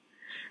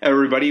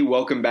Everybody,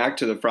 welcome back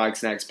to the Frog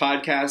Snacks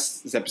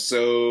podcast. This is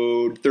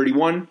episode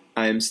 31.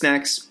 I am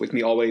Snacks. With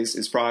me always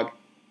is Frog.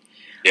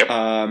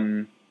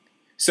 Yep.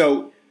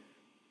 So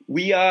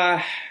we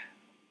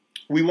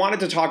wanted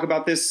to talk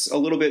about this a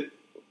little bit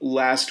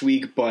last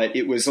week, but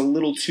it was a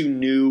little too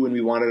new, and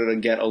we wanted to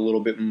get a little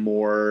bit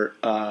more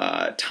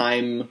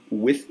time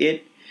with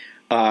it.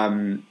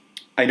 I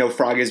know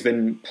Frog has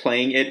been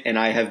playing it, and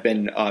I have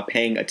been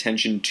paying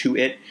attention to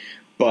it.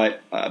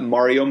 But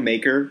Mario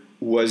Maker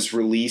was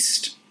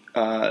released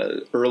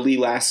early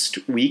last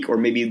week, or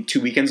maybe 2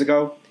 weekends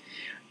ago,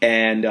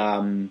 and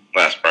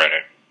last Friday.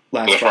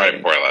 Friday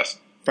before last.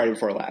 Friday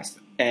before last,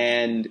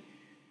 and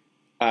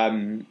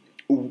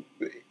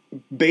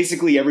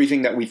basically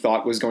everything that we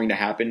thought was going to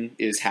happen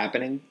is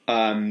happening.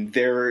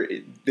 There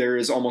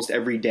is almost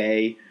every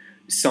day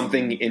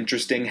something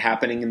interesting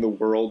happening in the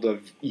world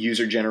of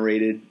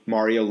user-generated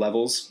Mario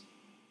levels.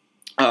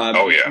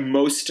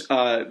 Most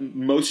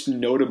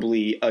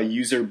notably, a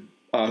user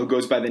who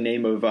goes by the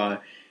name of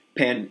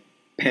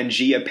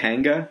Pangea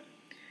Panga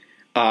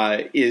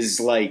is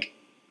like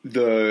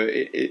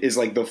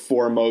the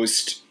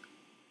foremost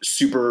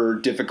super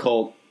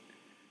difficult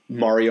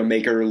Mario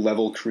Maker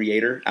level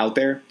creator out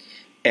there,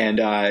 and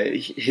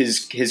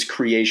his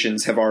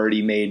creations have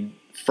already made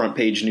front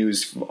page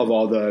news of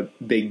all the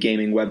big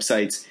gaming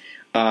websites.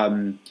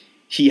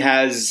 He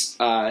has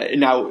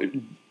now.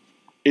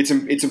 It's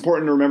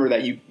important to remember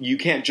that you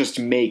can't just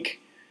make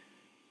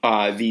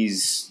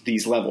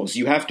these levels.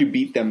 You have to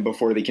beat them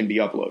before they can be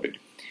uploaded.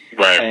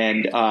 Right.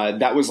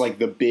 And that was like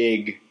the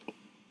big,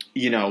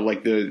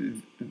 like the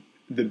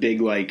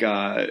big, like,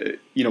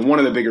 one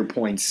of the bigger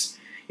points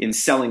in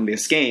selling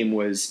this game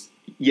was,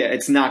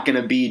 it's not going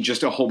to be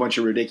just a whole bunch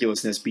of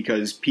ridiculousness,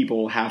 because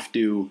people have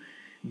to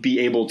be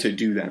able to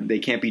do them. They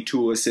can't be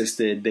tool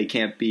assisted. They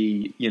can't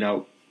be,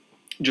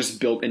 just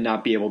built and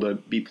not be able to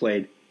be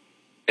played.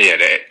 Yeah,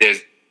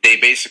 they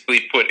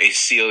basically put a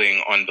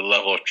ceiling on the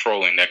level of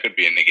trolling that could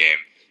be in the game.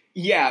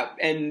 Yeah,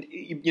 and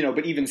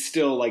but even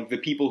still, like, the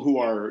people who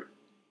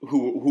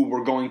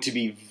were going to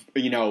be,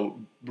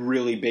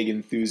 really big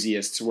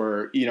enthusiasts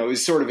were, it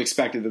was sort of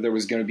expected that there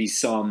was going to be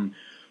some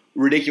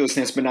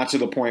ridiculousness, but not to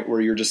the point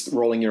where you're just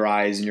rolling your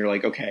eyes and you're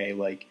like, okay,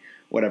 like,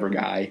 whatever,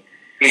 guy.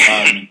 But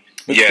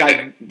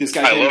this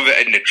guy. I love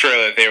that in the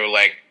trailer they were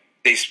like,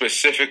 they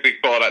specifically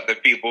called out the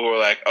people who were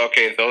like,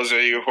 okay, those of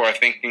you who are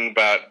thinking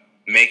about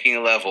making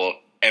a level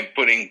and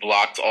putting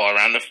blocks all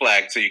around the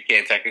flag so you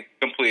can't technically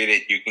complete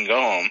it, you can go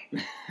home.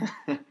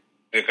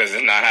 Because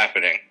it's not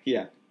happening.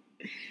 Yeah.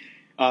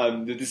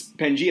 This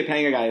Pangea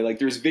Panga guy, like,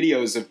 there's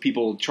videos of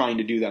people trying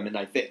to do them, and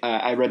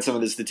I read some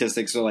of the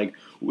statistics. So, like,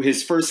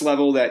 his first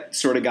level that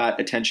sort of got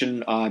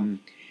attention, it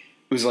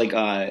was like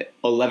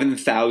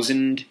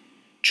 11,000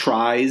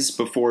 tries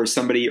before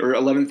somebody, or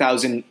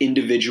 11,000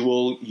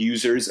 individual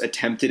users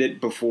attempted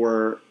it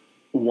before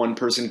one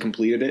person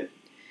completed it.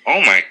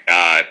 Oh my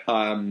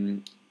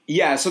god.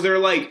 Yeah, so they're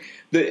like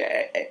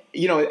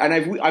and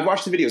I've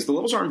watched the videos. The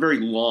levels aren't very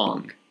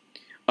long,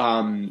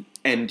 and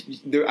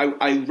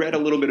I read a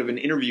little bit of an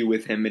interview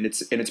with him, and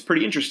it's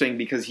pretty interesting,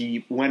 because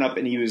he went up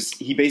and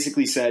he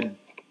basically said,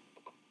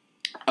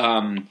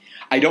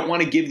 I don't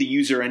want to give the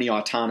user any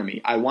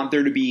autonomy. I want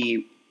there to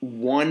be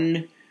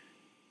one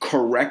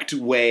correct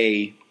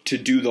way to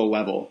do the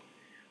level,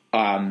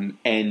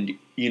 and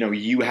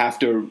you have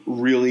to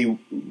really,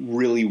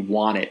 really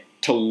want it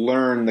to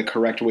learn the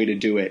correct way to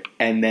do it,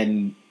 and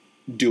then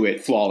do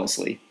it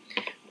flawlessly,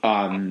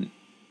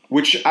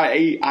 which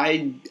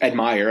I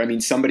admire. I mean,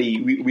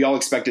 we all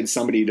expected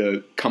somebody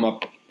to come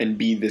up and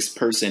be this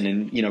person,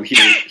 and here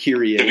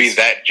he is, to be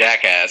that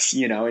jackass,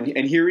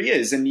 and here he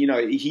is, and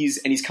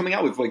he's coming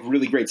out with, like,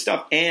 really great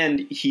stuff,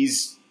 and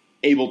he's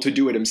able to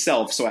do it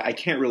himself. So I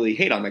can't really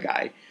hate on the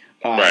guy.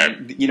 Right.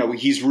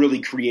 He's really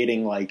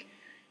creating, like,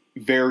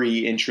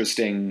 very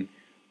interesting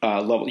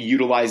level,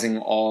 utilizing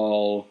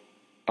all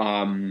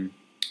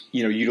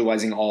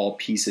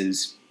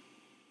pieces.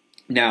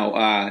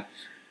 Now,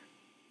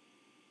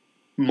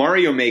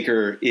 Mario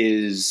Maker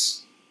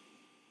is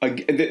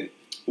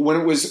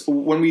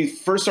when we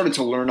first started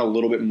to learn a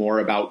little bit more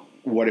about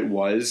what it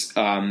was.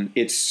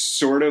 It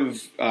sort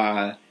of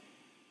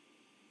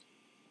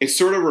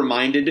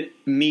reminded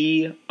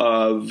me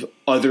of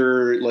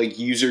other, like,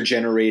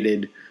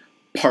 user-generated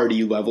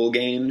party level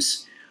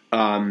games,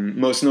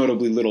 most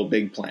notably Little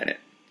Big Planet.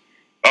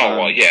 Oh,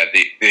 well, yeah.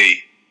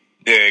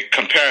 The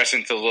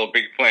comparison to Little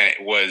Big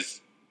Planet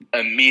was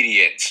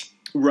immediate,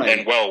 right,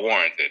 and well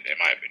warranted, in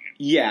my opinion.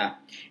 Yeah,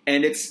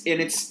 and it's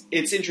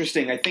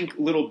interesting. I think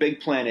Little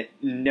Big Planet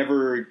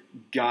never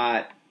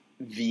got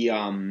the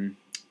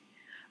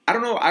I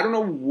don't know how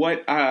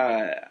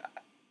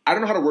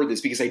to word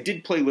this, because I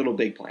did play Little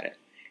Big Planet,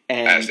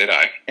 and as did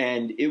I,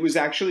 and it was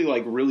actually,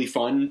 like, really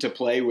fun to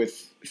play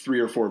with 3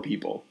 or 4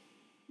 people.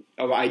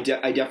 I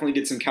definitely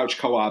did some couch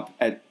co-op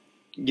at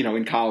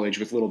in college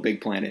with Little Big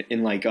Planet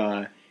in like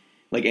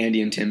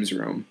Andy and Tim's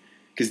room,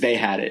 because they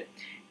had it.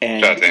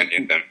 And shouts to Andy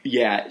and Tim.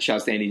 Yeah,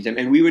 shouts to Andy and Tim.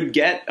 And we would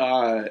get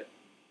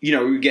we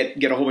would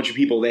get a whole bunch of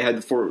people. They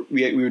had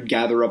we would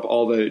gather up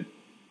all the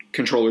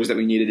controllers that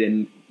we needed,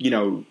 and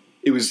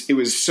it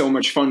was so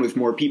much fun with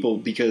more people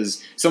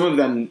because some of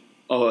them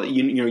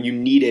you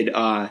needed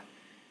all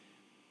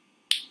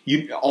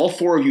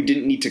four of you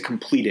didn't need to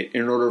complete it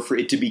in order for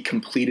it to be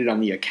completed on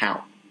the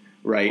account,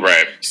 right?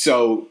 Right.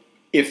 So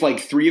if like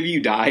three of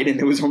you died and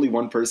there was only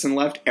one person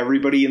left,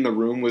 everybody in the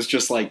room was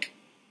just like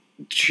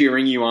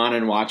cheering you on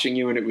and watching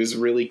you, and it was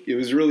really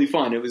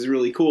fun. It was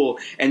really cool.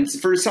 And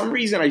for some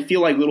reason, I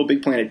feel like Little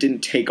Big Planet didn't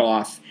take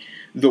off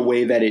the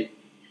way that it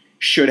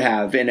should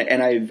have. And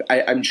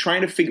I'm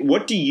trying to figure.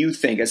 What do you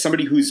think, as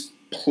somebody who's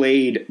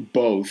played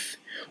both?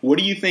 What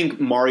do you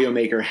think Mario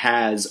Maker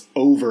has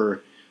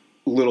over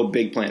Little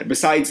Big Planet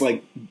besides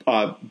like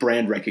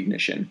brand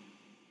recognition?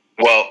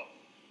 Well,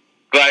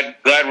 glad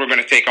we're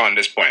going to take on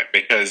this point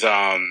because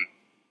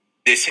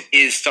this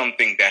is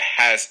something that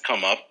has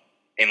come up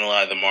in a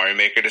lot of the Mario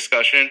Maker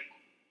discussion.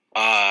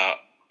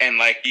 And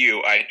like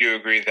you, I do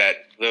agree that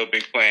Little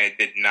Big Planet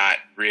did not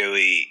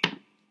really...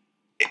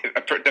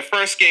 The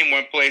first game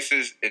went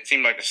places. It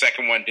seemed like the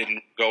second one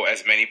didn't go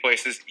as many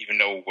places, even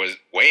though it was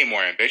way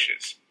more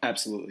ambitious.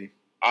 Absolutely.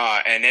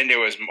 And then there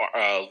was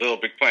Little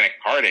Big Planet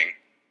karting,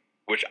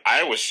 which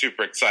I was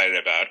super excited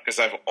about because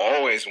I've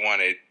always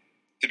wanted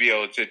to be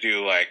able to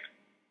do like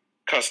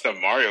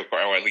custom Mario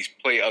Kart, or at least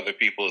play other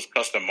people's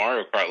custom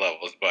Mario Kart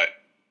levels. But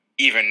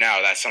even now,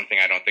 that's something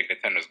I don't think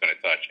Nintendo's going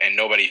to touch, and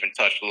nobody even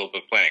touched Little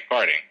Big Planet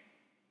karting.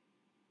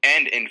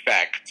 And in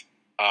fact,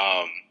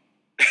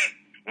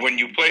 when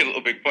you play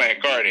Little Big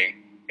Planet karting,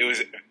 it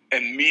was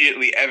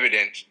immediately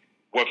evident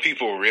what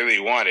people really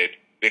wanted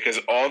because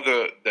all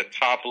the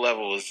top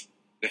levels,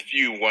 the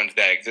few ones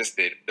that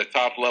existed, the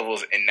top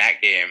levels in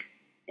that game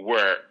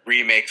were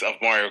remakes of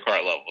Mario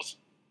Kart levels.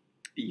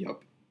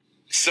 Yep.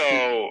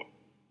 So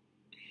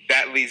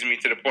that leads me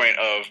to the point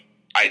of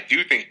I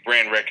do think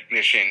brand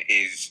recognition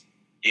is,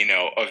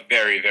 a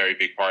very, very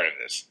big part of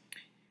this.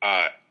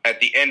 At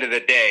the end of the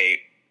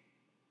day,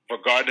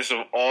 regardless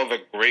of all the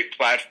great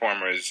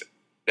platformers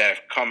that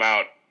have come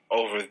out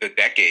over the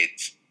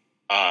decades,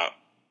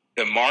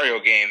 the Mario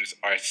games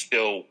are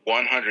still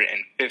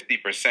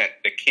 150%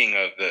 the king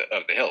of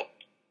the hill.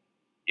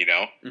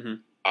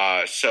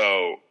 Mm-hmm.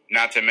 So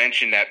not to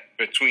mention that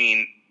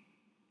between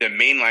the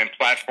mainline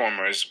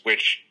platformers,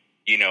 which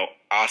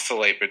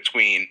oscillate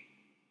between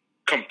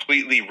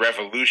completely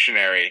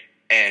revolutionary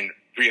and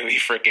really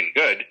freaking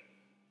good,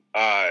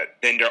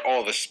 then there are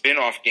all the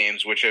spin-off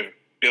games which have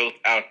built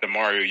out the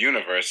Mario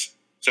universe.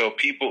 So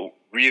people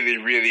really,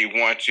 really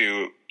want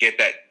to get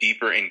that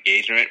deeper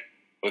engagement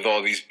with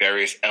all these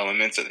various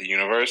elements of the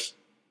universe,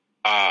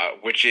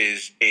 which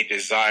is a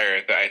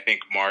desire that I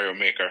think Mario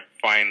Maker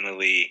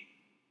finally,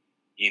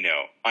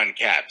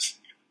 uncaps.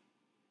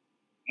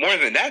 More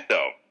than that,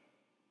 though,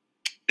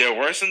 there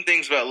were some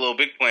things about Little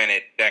Big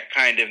Planet that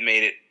kind of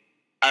made it,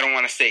 I don't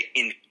want to say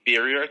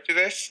inferior to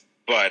this,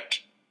 but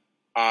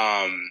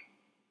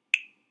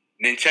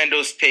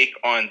Nintendo's take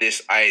on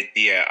this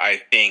idea,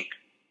 I think,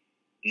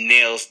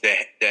 hits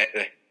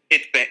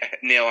the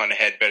nail on the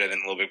head better than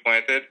Little Big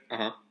Planet did.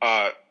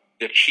 Uh-huh.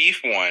 The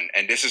chief one,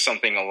 and this is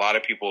something a lot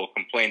of people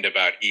complained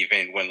about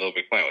even when Little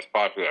Big Planet was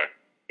popular,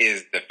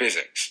 is the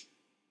physics.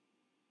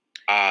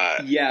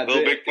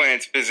 Little Big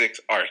Planet's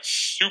physics are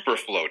super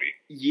floaty.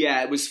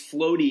 Yeah, it was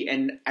floaty,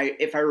 and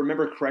if I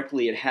remember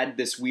correctly, it had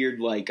this weird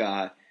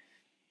I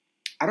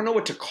don't know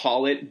what to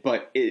call it,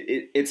 but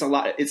it's a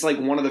lot. It's like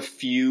one of the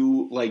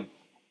few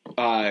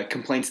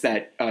complaints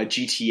that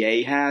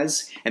GTA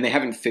has, and they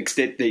haven't fixed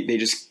it. They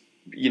just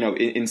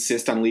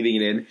insist on leaving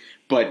it in,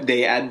 but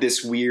they add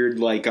this weird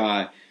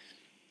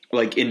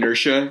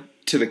inertia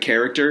to the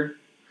character,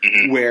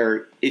 mm-hmm.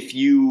 where if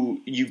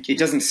you it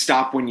doesn't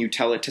stop when you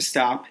tell it to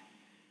stop.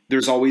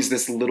 There's always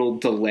this little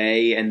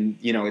delay, and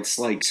it's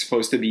like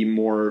supposed to be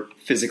more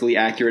physically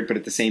accurate, but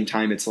at the same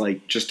time, it's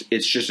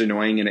just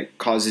annoying, and it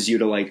causes you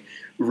to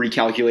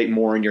recalculate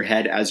more in your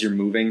head as you're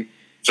moving.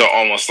 So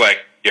almost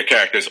like your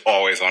character's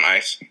always on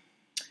ice.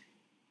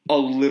 A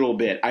little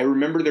bit. I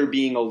remember there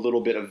being a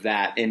little bit of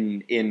that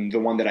in the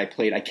one that I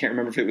played. I can't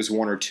remember if it was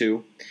 1 or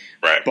 2,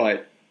 right?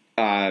 But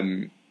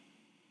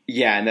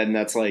yeah, and then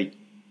that's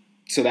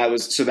so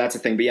that's a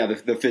thing. But yeah,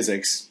 the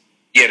physics.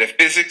 Yeah, the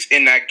physics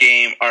in that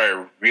game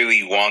are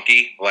really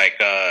wonky.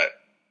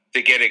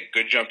 To get a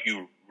good jump,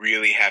 you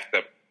really have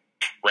to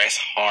press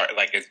hard.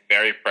 It's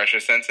very pressure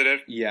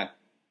sensitive. Yeah.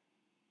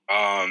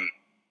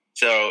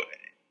 So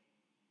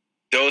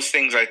those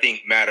things I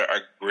think matter a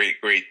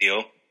great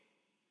deal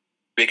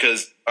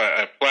because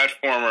a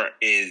platformer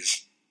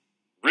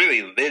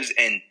really lives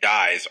and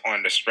dies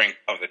on the strength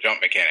of the jump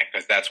mechanic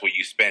because that's what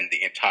you spend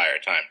the entire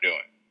time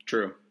doing.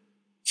 True.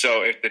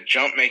 So if the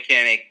jump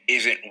mechanic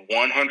isn't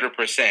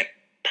 100%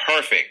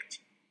 perfect,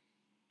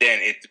 then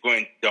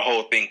the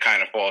whole thing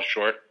kind of falls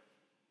short.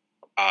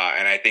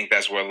 And I think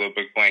that's where Little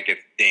Big Planet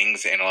gets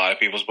dings in a lot of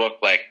people's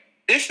book.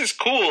 This is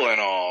cool and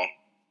all,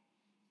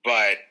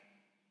 but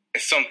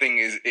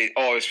it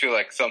always feels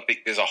like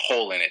there's a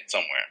hole in it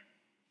somewhere.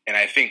 And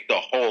I think the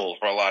hole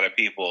for a lot of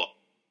people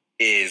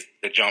is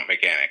the jump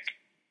mechanic.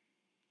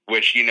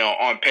 which, you know,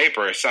 on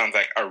paper sounds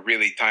like a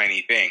really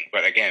tiny thing.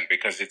 But again,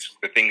 because it's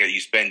the thing that you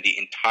spend the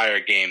entire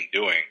game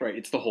doing. Right,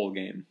 it's the whole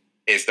game.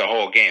 It's the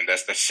whole game.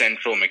 That's the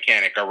central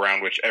mechanic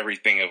around which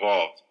everything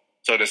evolves.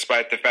 So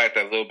despite the fact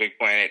that Little Big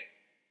Planet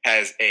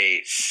has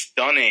a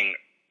stunning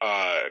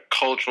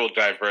cultural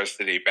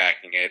diversity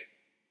backing it,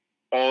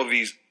 all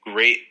these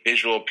great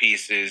visual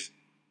pieces,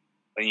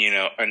 you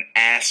know, an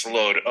ass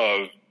load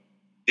of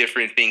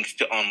different things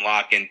to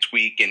unlock and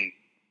tweak and,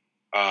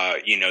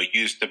 you know,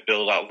 use to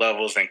build out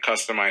levels and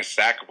customize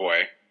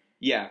Sackboy.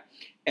 Yeah.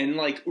 And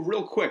like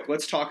real quick,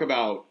 let's talk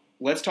about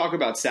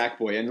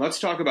Sackboy, and let's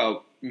talk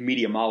about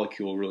Media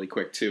Molecule really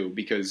quick too,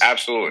 because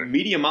absolutely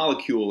Media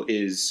Molecule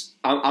is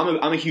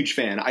I'm a huge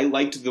fan. I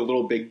liked the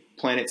Little Big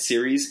Planet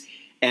series,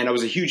 and I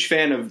was a huge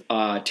fan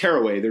of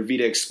Tearaway, their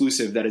Vita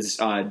exclusive that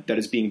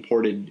is being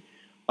ported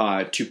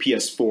to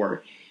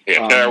PS4.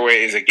 Yeah,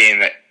 Tearaway is a game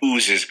that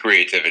oozes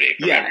creativity.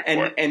 Yeah,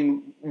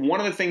 and one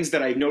of the things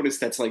that I noticed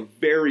that's like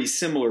very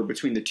similar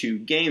between the two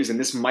games, and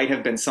this might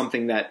have been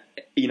something that,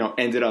 you know,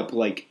 ended up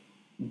like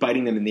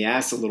biting them in the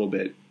ass a little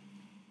bit,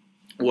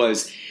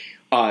 was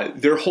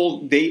their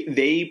whole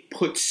they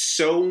put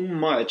so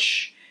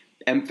much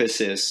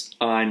emphasis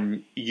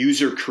on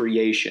user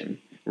creation,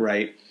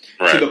 right?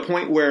 To the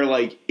point where,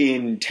 like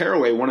in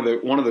Tearaway, one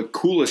of the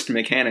coolest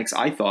mechanics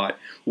I thought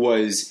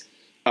was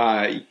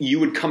you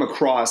would come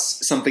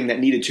across something that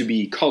needed to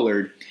be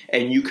colored,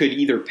 and you could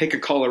either pick a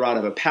color out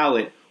of a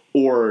palette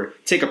or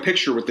take a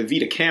picture with the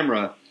Vita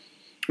camera,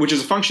 which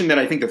is a function that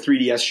I think the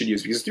 3DS should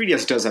use, because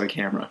 3DS does have a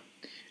camera.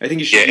 I think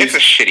you should. Yeah, it's a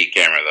shitty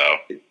camera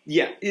though.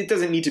 Yeah, it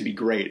doesn't need to be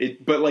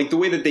great, but like the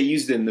way that they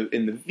used it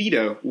in the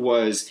Vita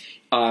was,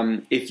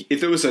 if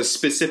there was a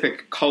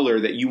specific color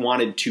that you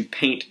wanted to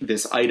paint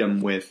this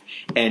item with,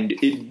 and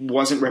it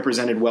wasn't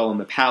represented well in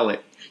the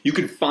palette, you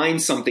could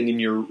find something in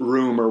your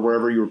room or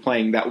wherever you were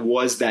playing that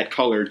was that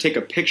color, take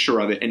a picture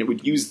of it, and it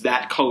would use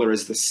that color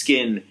as the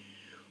skin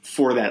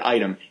for that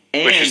item.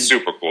 And which is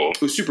super cool.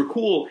 It was super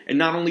cool, and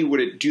not only would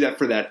it do that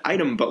for that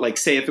item, but like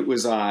say if it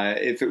was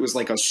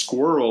like a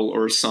squirrel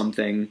or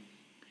something,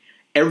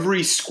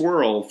 every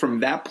squirrel from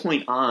that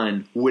point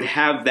on would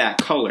have that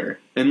color,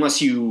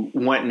 unless you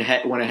went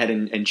ahead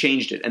and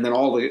changed it, and then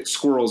all the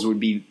squirrels would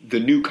be the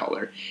new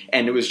color.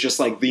 And it was just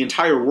like the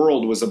entire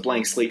world was a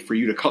blank slate for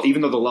you to color,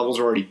 even though the levels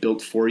are already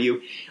built for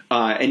you,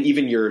 and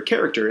even your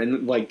character.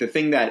 And like the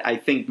thing that I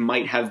think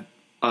might have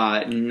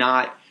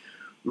not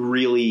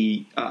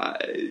really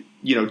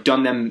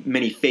done them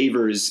many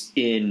favors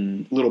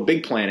in Little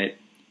Big Planet,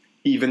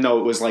 even though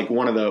it was like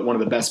one of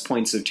the best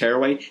points of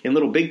Tearaway. In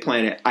Little Big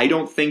Planet, I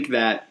don't think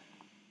that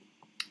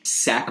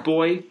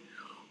Sackboy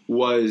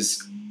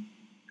was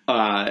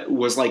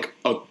like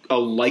a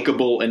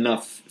likable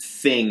enough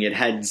thing. It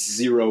had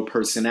zero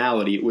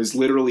personality. It was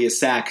literally a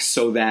sack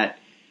so that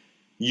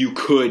you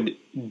could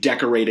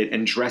decorate it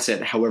and dress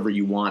it however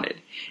you wanted.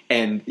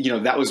 And, you know,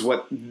 that was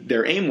what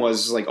their aim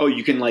was, like, oh,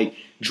 you can like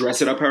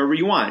dress it up however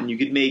you want, and you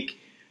could make,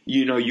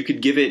 you know, you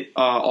could give it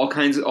all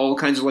kinds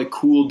of like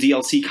cool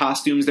DLC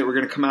costumes that were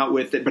going to come out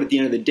with it. But at the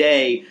end of the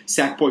day,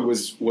 Sackboy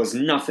was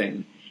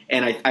nothing.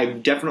 And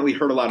I've definitely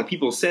heard a lot of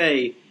people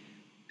say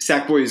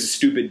Sackboy is a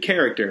stupid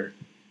character.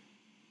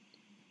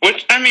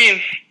 Which, I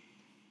mean,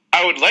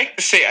 I would like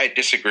to say I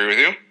disagree with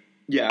you.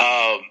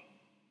 Yeah.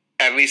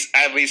 At least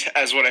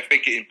as what I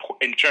think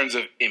in terms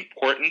of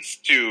importance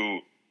to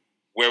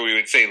where we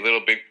would say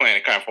Little Big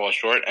Planet kind of falls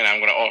short. And I'm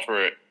going to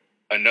offer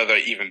another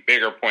even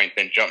bigger point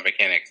than jump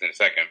mechanics in a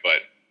second.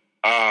 But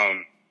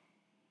I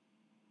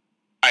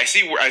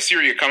see where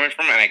you're coming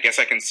from, and I guess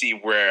I can see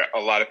where a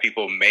lot of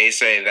people may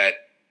say that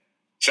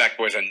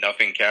Sackboy's a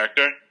nothing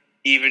character.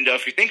 Even though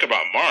if you think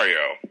about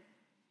Mario,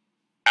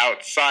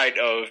 outside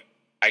of,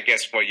 I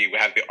guess, well, you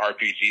have the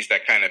RPGs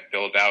that kind of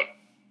build out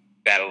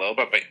that a little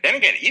bit. But then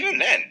again, even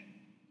then,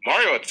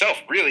 Mario itself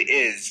really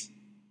is,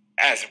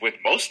 as with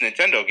most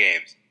Nintendo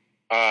games,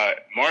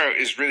 Mario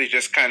is really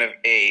just kind of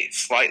a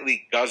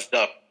slightly guzzed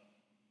up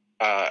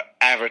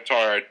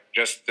avatar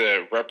just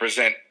to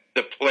represent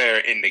the player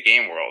in the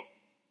game world.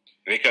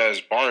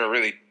 Because Mario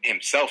really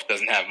himself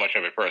doesn't have much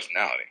of a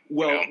personality.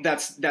 Well, you know?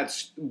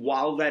 that's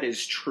while that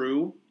is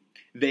true,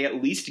 they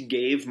at least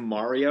gave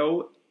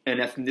Mario an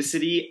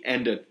ethnicity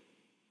and an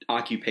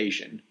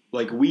occupation.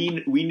 Like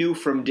we knew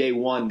from day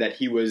one that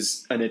he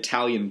was an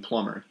Italian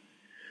plumber,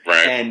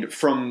 right? And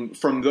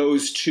from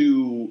those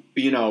two,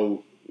 you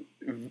know,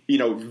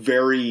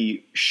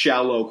 very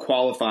shallow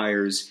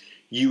qualifiers,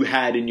 you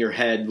had in your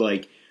head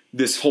like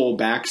this whole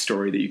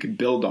backstory that you could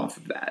build off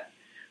of that,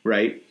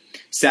 right?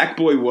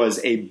 Sackboy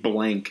was a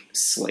blank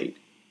slate.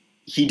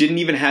 He didn't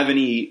even have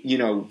any, you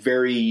know,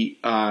 he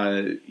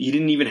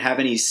didn't even have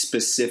any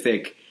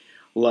specific,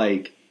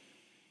 like,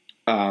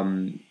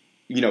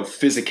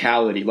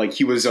 physicality. Like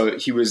he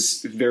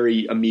was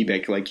very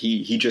amoebic. Like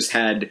he just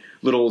had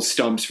little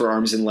stumps for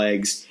arms and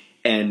legs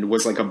and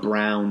was like a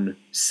brown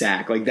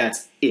sack. Like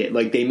that's it.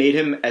 Like they made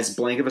him as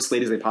blank of a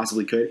slate as they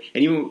possibly could.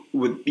 And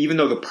even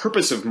though the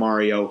purpose of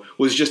Mario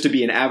was just to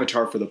be an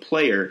avatar for the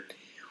player,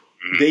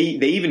 They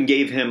even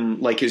gave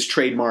him like his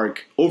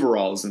trademark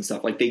overalls and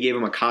stuff. Like they gave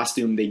him a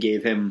costume. They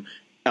gave him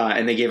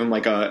and they gave him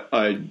like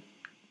a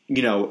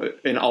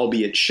an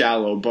albeit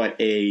shallow but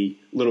a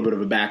little bit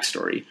of a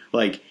backstory.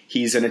 Like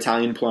he's an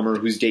Italian plumber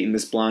who's dating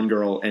this blonde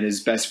girl, and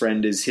his best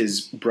friend is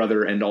his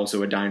brother and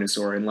also a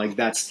dinosaur. And like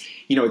that's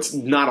it's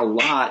not a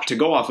lot to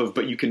go off of,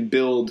 but you can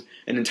build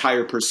an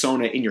entire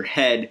persona in your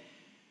head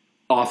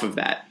off of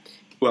that.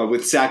 Well,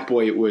 with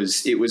Sackboy,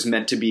 it was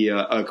meant to be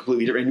a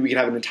completely different. And we could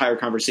have an entire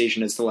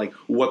conversation as to like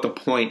what the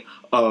point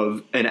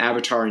of an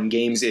avatar in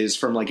games is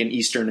from like an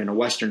Eastern and a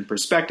Western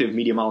perspective.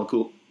 Media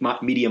Molecule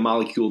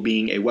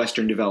being a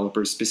Western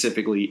developer,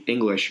 specifically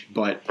English,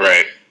 but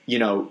right.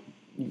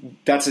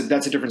 That's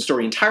a different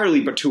story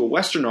entirely. But to a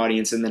Western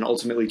audience, and then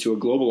ultimately to a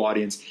global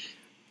audience,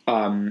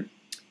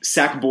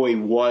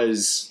 Sackboy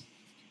was,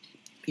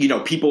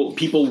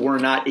 people were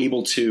not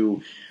able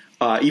to.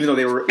 Even though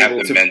they were have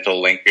able the to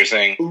mental link, you're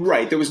saying,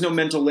 right? There was no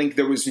mental link.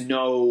 There was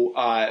no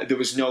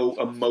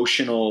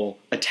emotional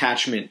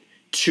attachment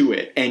to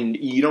it, and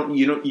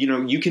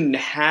you can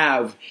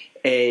have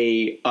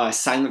a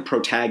silent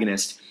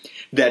protagonist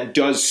that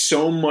does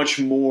so much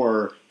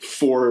more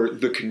for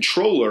the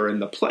controller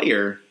and the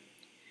player,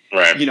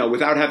 right?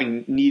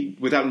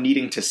 Without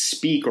needing to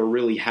speak or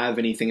really have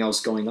anything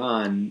else going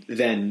on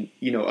than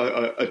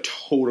a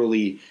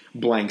totally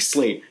blank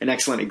slate. An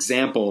excellent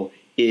example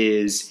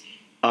is.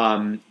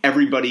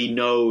 Everybody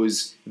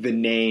knows the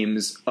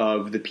names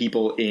of the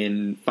people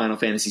in Final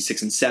Fantasy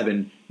 6 and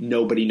 7.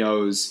 Nobody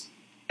knows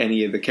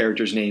any of the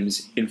characters'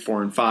 names in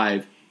 4 and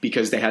 5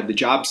 because they had the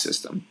job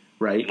system,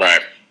 right?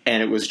 Right.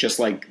 And it was just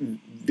like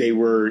they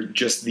were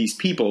just these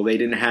people. They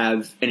didn't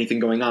have anything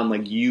going on.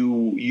 Like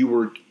you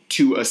were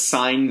to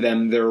assign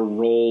them their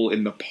role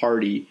in the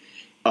party.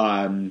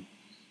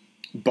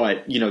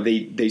 But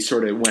they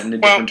sort of went in a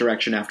different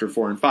direction after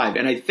 4 and 5,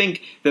 and I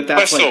think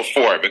that's still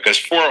 4, because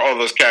 4, all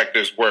those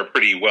characters were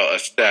pretty well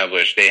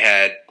established. They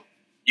had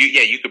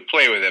you could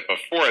play with it, but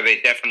 4 they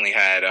definitely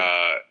had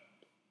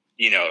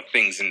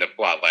things in the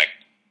plot, like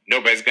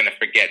nobody's gonna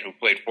forget who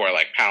played 4,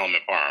 like Palom and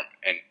Parm,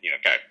 and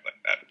characters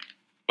like that.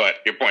 But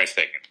your point is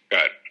taken. Go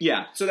ahead.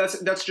 Yeah, so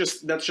that's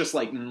just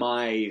like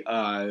my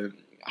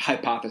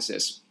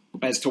hypothesis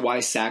as to why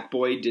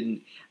Sackboy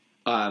didn't.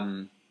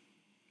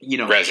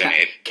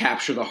 Resonate.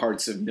 Capture the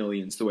hearts of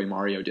millions the way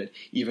Mario did,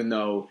 even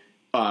though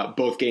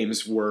both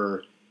games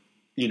were,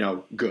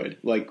 good.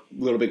 Like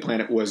Little Big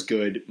Planet was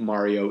good,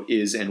 Mario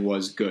is and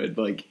was good.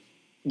 Like,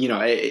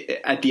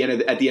 at the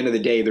end of the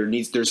day,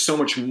 there's so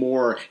much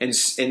more, and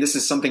this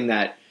is something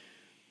that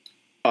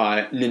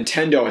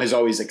Nintendo has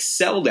always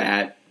excelled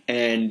at,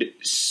 and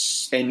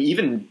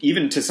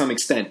even to some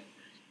extent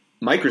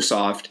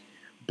Microsoft,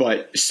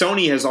 but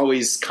Sony has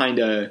always kind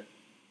of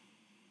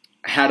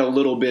had a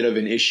little bit of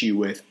an issue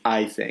with,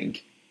 I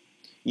think.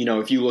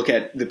 If you look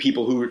at the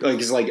people who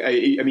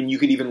you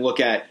could even look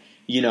at,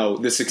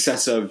 the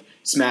success of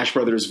Smash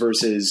Brothers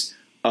versus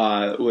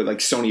like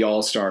Sony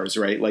All-Stars,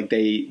 right? Like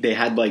they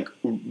had like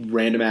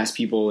random ass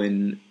people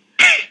in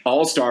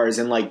All-Stars,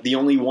 and like the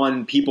only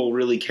one people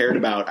really cared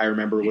about, I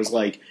remember, was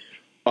like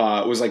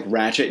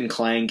Ratchet and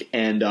Clank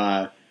and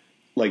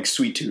like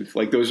Sweet Tooth.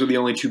 Like those were the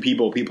only two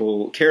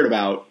people cared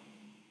about.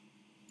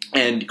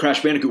 And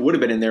Crash Bandicoot would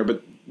have been in there,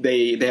 but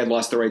they had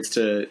lost the rights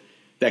to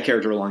that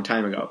character a long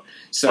time ago.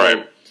 So,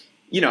 right.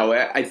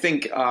 I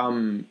think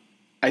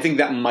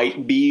that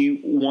might be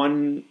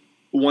one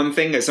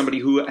thing, as somebody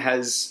who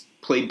has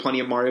played plenty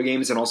of Mario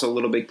games and also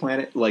Little Big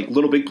Planet. Like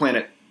Little Big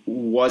Planet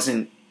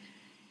wasn't,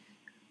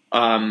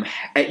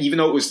 even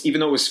though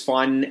it was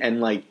fun,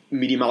 and like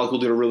Media Molecule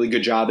did a really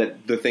good job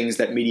at the things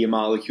that Media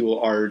Molecule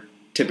are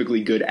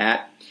typically good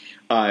at.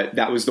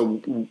 That was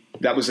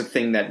a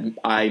thing that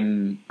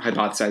I'm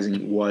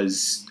hypothesizing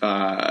was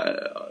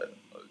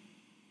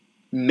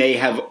may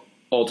have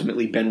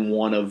ultimately been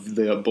one of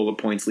the bullet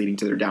points leading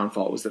to their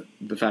downfall, was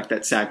the fact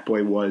that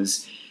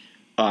Sackboy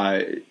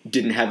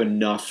didn't have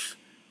enough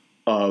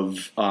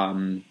of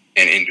an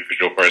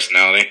individual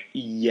personality.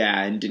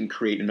 Yeah, and didn't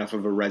create enough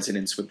of a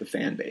resonance with the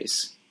fan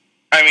base.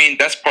 I mean,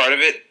 that's part of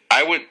it.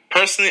 I would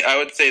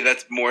say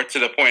that's more to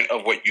the point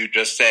of what you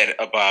just said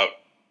about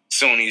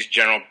Sony's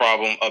general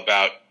problem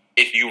about,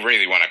 if you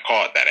really want to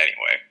call it that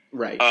anyway.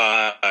 Right.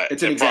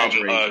 It's an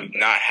problem of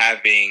not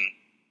having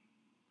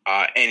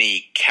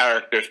any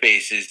character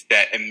faces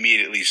that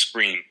immediately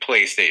scream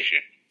PlayStation,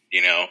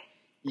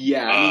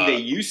 Yeah, I mean, they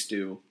used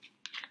to.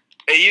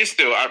 They used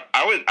to.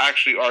 I would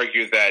actually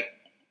argue that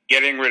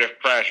getting rid of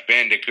Crash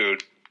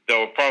Bandicoot,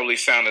 though it probably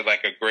sounded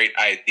like a great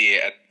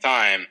idea at the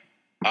time,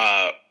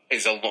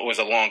 was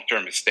a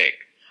long-term mistake.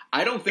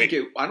 I don't think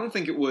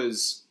it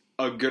was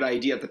a good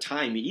idea at the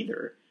time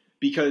either,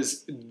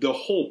 because the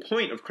whole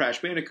point of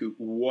Crash Bandicoot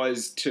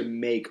was to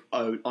make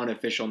an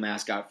unofficial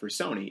mascot for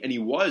Sony, and he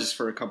was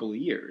for a couple of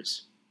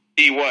years.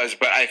 He was,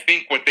 but I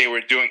think what they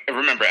were doing,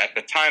 remember, at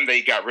the time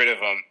they got rid of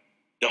him,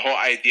 the whole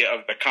idea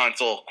of the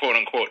console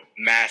quote-unquote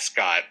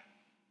mascot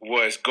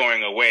was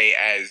going away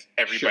as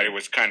everybody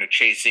was kind of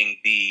chasing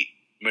the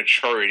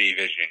maturity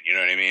vision. You know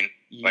what I mean?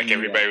 Like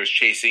everybody was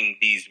chasing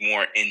these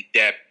more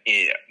in-depth,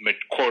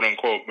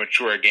 quote-unquote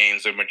mature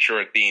games or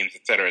mature themes,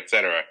 et cetera, et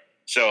cetera.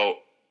 So,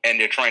 and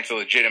they're trying to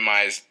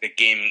legitimize the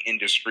gaming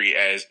industry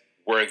as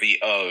worthy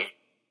of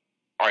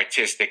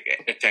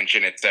artistic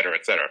attention, et cetera,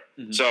 et cetera.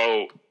 Mm-hmm.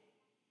 So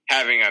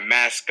having a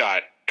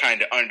mascot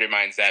kind of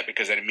undermines that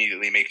because it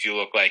immediately makes you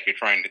look like you're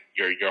trying to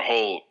your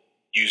whole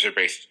user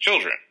base is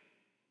children,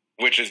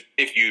 which is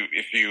if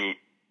you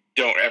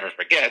don't ever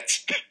forget,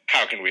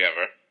 how can we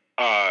ever?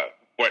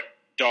 What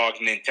dogged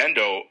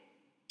Nintendo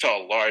to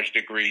a large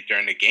degree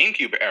during the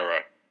GameCube era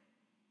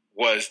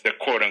was the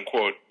quote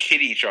unquote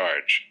kiddie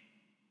charge.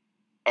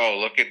 Oh,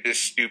 look at this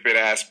stupid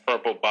ass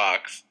purple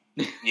box,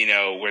 you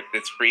know, with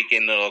its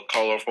freaking little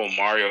colorful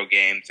Mario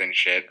games and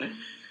shit.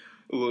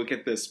 Look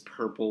at this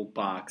purple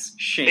box.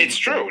 Shameful. It's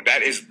true.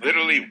 That is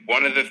literally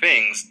one of the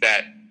things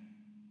that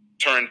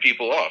turned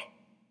people off.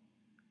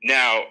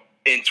 Now,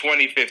 in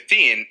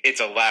 2015, it's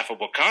a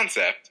laughable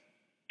concept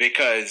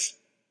because,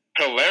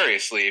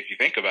 hilariously, if you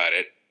think about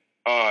it,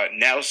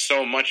 now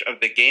so much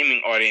of the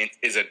gaming audience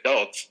is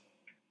adults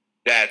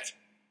that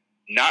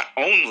not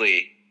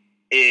only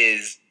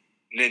is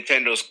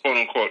Nintendo's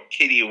quote-unquote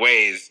kiddie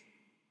ways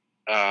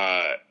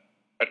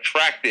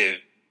attractive,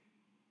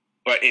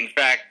 but in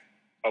fact,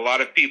 a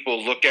lot of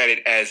people look at it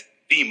as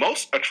the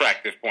most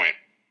attractive point.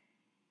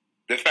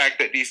 The fact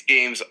that these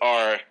games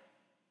are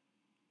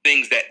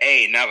things that,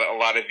 now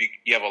that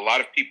you have a lot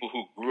of people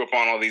who grew up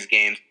on all these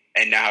games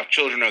and now have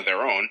children of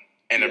their own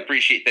and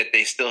appreciate that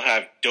they still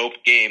have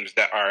dope games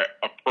that are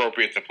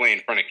appropriate to play in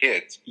front of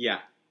kids. Yeah.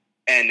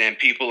 And then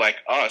people like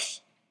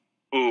us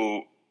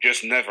who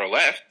just never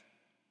left.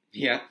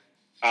 Yeah.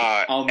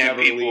 And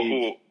people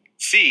who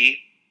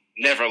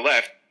never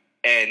left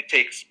and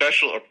take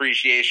special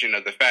appreciation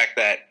of the fact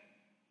that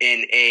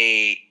in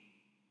a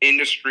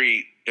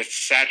industry that's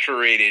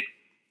saturated,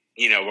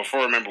 you know,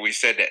 before, remember we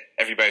said that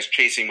everybody's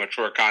chasing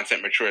mature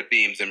content, mature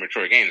themes, and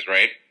mature games,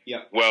 right?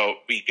 Yeah. Well,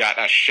 we got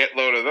a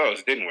shitload of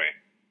those, didn't we?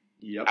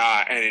 Yep.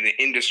 And in an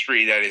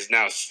industry that is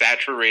now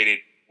saturated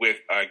with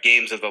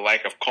games of the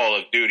like of Call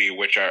of Duty,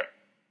 which are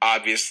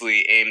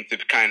obviously aimed to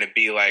kind of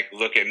be like,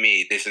 look at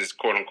me, this is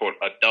quote-unquote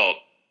adult,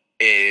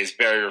 is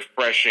very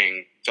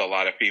refreshing to a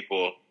lot of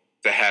people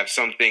to have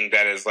something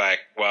that is like,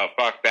 well,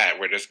 fuck that.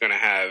 We're just going to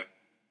have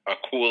a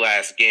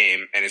cool-ass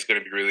game, and it's going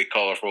to be really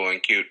colorful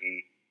and cute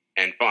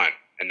and fun,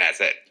 and that's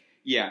it.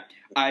 Yeah.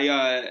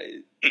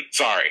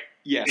 Sorry.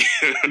 Yeah.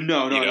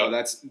 No.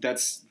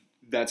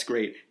 That's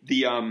great.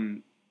 The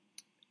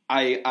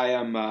I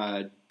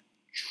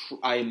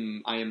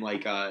am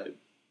like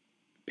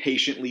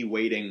patiently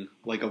waiting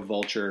like a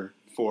vulture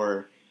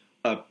for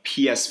a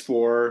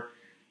PS4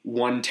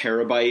 1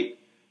 terabyte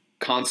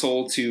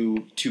console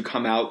to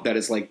come out that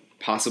is like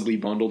possibly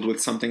bundled with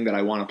something that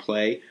I want to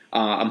play.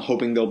 I'm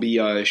hoping there'll be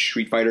a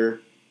Street Fighter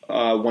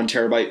 1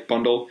 terabyte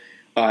bundle,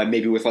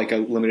 maybe with like a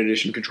limited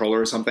edition controller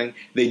or something.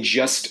 They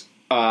just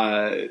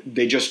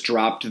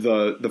dropped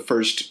the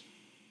first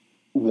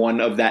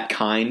one of that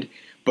kind,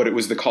 but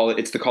it's the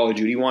Call of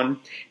Duty one,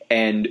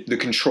 and the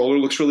controller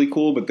looks really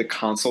cool, but the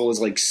console is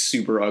like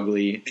super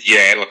ugly.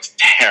 Yeah, it looks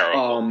terrible.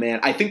 Oh man,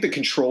 I think the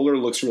controller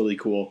looks really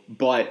cool,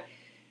 but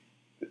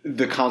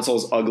the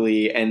console's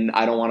ugly, and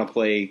I don't want to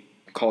play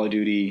Call of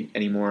Duty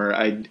anymore.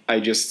 I'm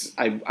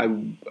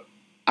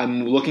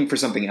looking for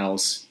something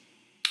else,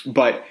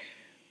 but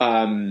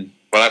well,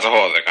 that's a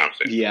whole other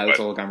conversation. Yeah, that's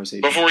a whole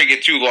conversation. Before we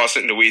get too lost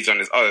in the weeds on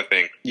this other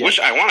thing, which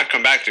I want to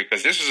come back to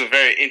because this is a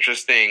very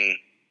interesting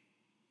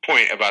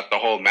point about the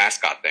whole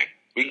mascot thing.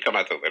 We can come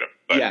back to it later.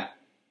 But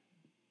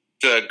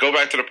to go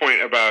back to the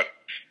point about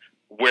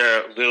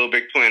where Little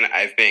Big Planet,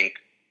 I think,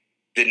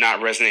 did not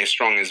resonate as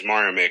strong as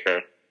Mario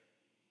Maker,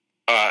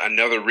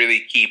 another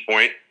really key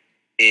point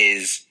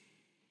is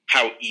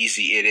how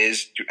easy it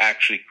is to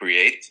actually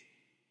create.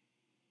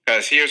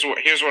 Because here's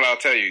what I'll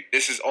tell you.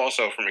 This is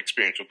also from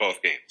experience with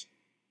both games.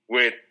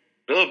 With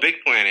Little Big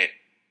Planet,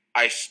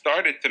 I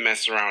started to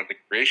mess around with the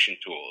creation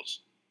tools,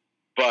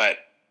 but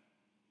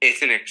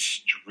it's an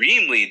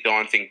extremely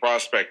daunting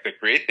prospect to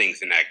create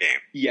things in that game.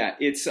 Yeah,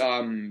 it's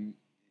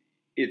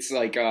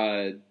like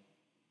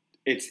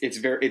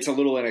it's a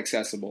little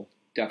inaccessible,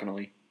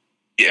 definitely.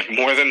 Yeah,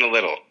 more than a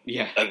little.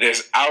 Yeah.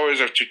 There's hours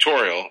of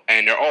tutorial,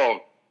 and they're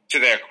all, to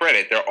their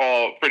credit, they're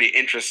all pretty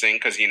interesting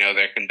because, you know,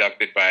 they're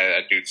conducted by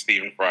a dude,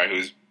 Stephen Fry, who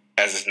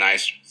has this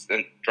nice,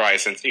 dry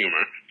sense of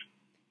humor.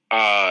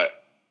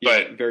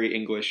 But very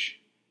English.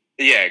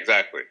 Yeah,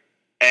 exactly.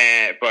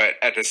 But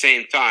at the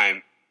same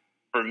time,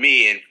 for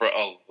me and for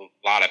a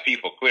lot of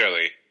people,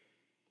 clearly,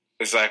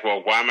 it's like,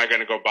 well, why am I going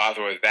to go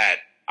bother with that?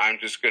 I'm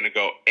just going to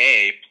go,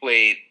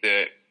 play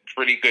the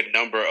pretty good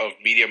number of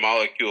Media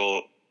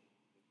Molecule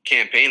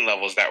campaign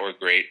levels that were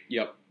great.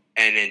 Yep.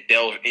 And then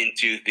delve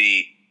into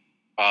the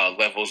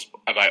levels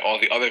by all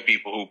the other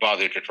people who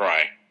bothered to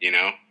try, you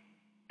know,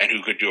 and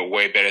who could do it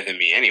way better than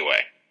me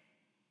anyway.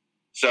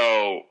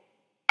 So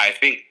I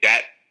think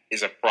that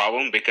is a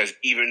problem because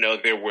even though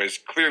there was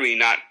clearly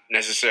not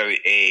necessarily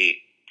a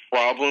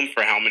problem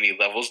for how many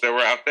levels there were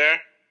out there,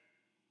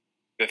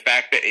 the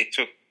fact that it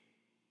took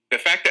the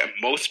fact that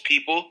most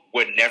people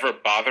would never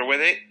bother with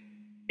it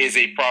is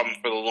a problem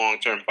for the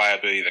long-term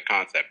viability of the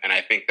concept. And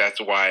I think that's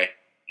why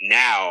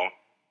now,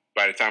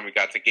 by the time we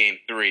got to Game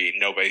 3,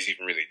 nobody's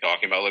even really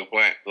talking about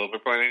Little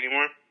Big Planet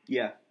anymore.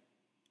 Yeah.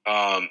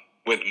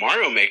 With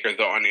Mario Maker,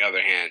 though, on the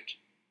other hand,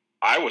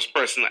 I've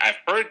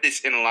heard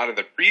this in a lot of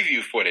the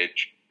preview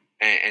footage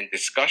and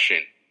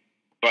discussion,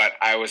 but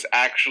I was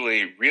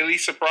actually really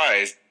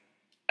surprised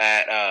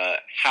at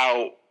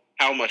how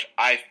much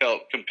I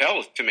felt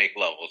compelled to make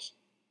levels.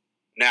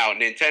 Now,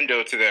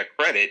 Nintendo, to their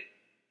credit,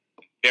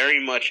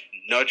 very much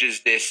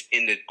nudges this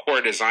in the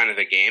core design of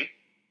the game,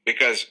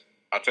 because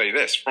I'll tell you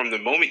this, from the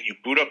moment you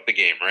boot up the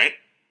game, right?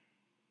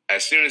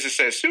 As soon as it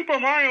says Super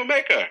Mario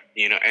Maker,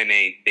 and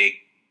they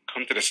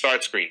come to the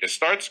start screen. The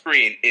start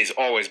screen is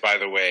always, by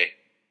the way,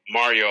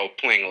 Mario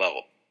playing a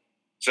level.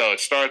 So it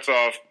starts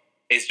off,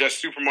 it's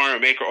just Super Mario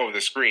Maker over the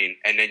screen,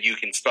 and then you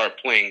can start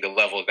playing the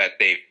level that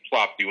they've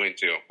plopped you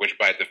into, which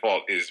by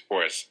default is, of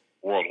course,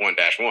 World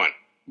 1-1.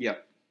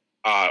 Yep.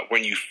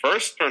 When you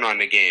first turn on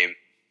the game,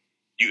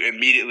 you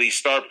immediately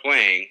start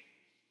playing,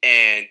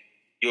 and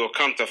you'll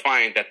come to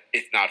find that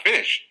it's not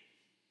finished.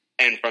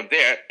 And from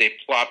there, they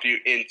plop you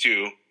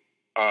into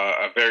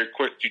a very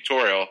quick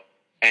tutorial,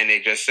 and they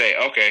just say,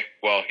 okay,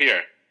 well,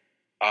 here.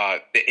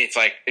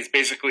 It's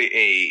basically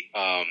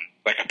a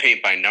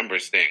paint by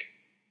numbers thing.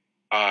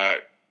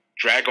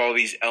 Drag all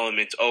these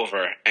elements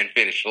over and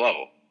finish the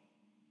level,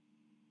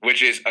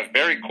 which is a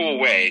very cool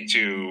way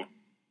to,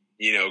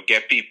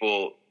 get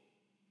people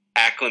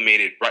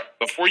acclimated. Right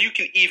before you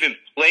can even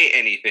play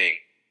anything,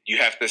 you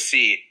have to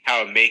see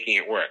how making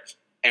it works.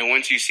 And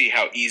once you see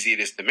how easy it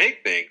is to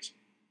make things,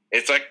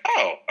 it's like,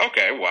 oh,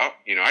 okay, well,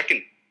 I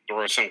can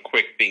throw some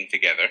quick thing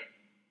together.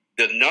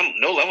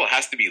 No level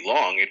has to be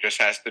long. It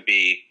just has to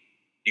be,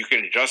 you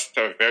can adjust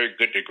to a very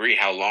good degree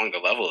how long the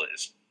level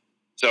is.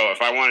 So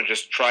if I want to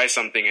just try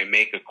something and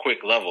make a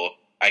quick level,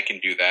 I can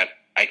do that.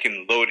 I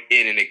can load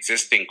in an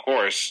existing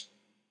course.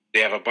 They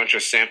have a bunch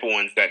of sample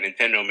ones that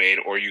Nintendo made,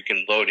 or you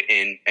can load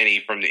in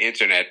any from the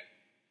internet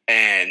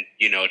and,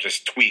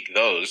 just tweak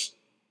those.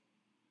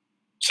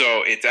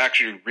 So it's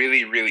actually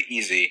really, really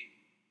easy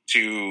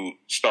to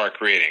start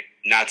creating.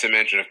 Not to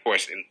mention, of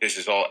course, and this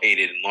is all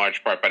aided in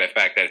large part by the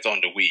fact that it's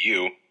on the Wii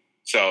U,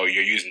 so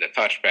you're using the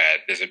touchpad.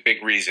 There's a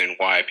big reason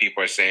why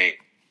people are saying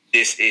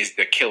this is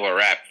the killer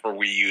app for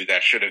Wii U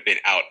that should have been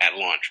out at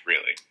launch,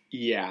 really.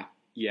 Yeah.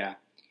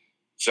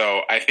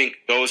 So I think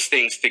those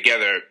things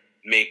together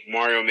make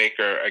Mario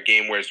Maker a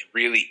game where it's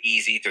really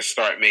easy to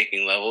start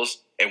making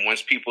levels, and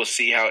once people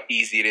see how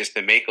easy it is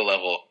to make a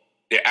level,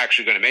 they're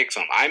actually going to make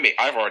some.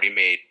 I've already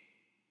made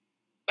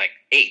like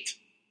 8.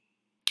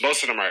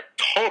 Most of them are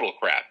total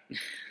crap,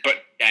 but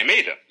I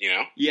made them,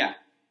 Yeah.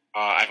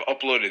 I've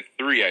uploaded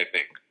 3, I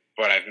think,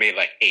 but I've made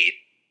like 8.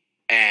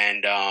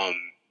 And,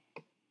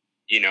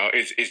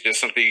 it's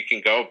just something you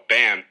can go,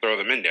 bam, throw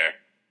them in there.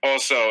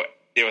 Also,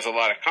 there was a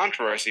lot of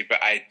controversy, but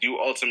I do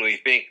ultimately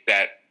think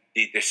that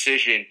the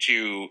decision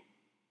to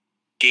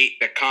gate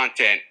the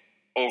content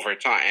over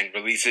time and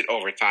release it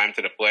over time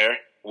to the player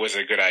was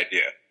a good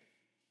idea.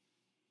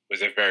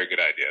 Was a very good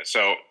idea.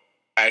 So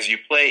as you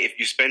play, if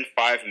you spend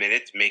 5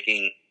 minutes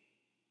making,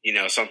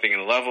 something in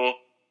a level,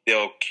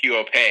 they'll queue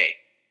up, hey,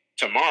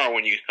 tomorrow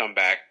when you come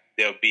back,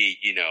 there'll be,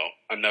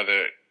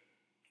 another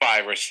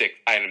 5 or 6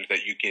 items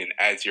that you can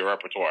add to your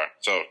repertoire.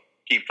 So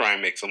keep trying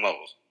to make some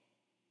levels.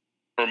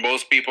 For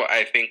most people,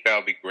 I think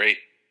that'll be great,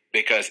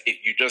 because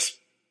if you just,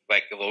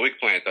 like the Little Big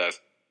Planet does,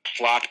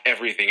 plop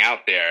everything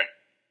out there,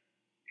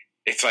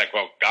 it's like,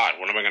 well, God,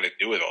 what am I going to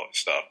do with all this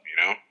stuff,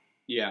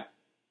 Yeah.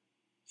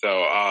 So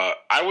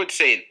I would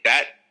say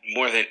that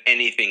more than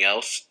anything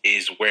else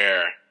is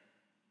where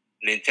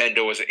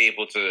Nintendo was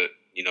able to,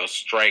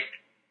 strike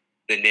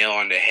the nail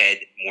on the head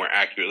more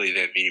accurately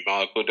than Media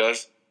Molecule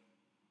does.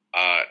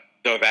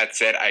 Though that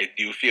said, I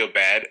do feel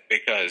bad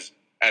because,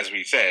 as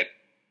we said,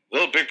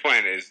 Little Big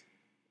Planet is,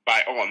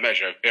 by all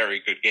measure, a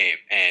very good game.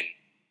 And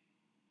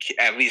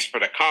at least for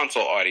the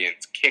console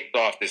audience, kicked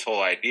off this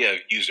whole idea of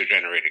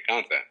user-generated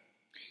content.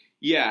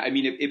 Yeah, I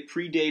mean, it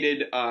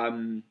predated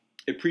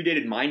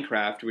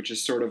Minecraft, which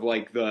is sort of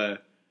like the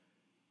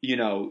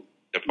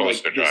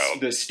poster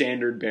child, the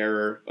standard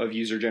bearer of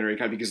user-generated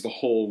content, because the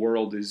whole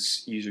world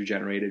is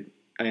user-generated.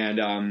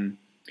 And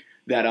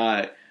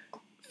that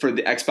for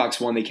the Xbox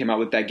One, they came out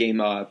with that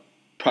game,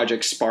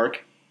 Project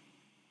Spark.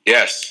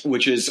 Yes.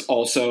 Which is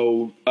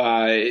also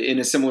in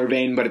a similar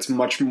vein, but it's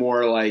much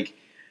more like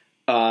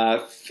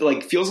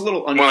feels a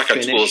little unfinished. More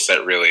like a tool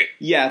set, really.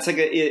 Yeah, it's like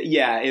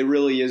it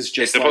really is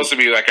just. It's supposed to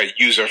be like a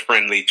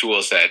user-friendly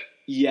tool set.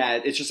 Yeah,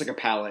 it's just like a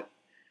palette.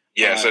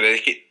 Yeah, so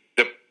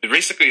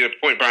basically the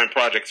point behind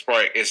Project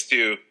Spark is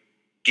to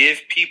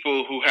give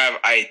people who have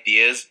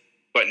ideas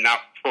but not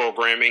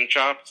programming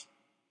chops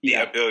the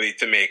ability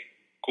to make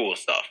cool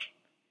stuff.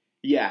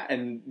 Yeah,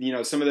 and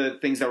some of the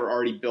things that were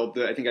already built.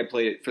 I think I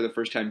played it for the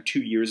first time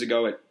 2 years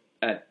ago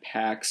at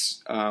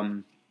PAX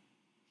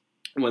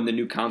when the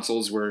new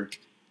consoles were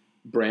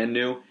brand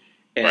new,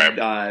 and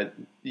right.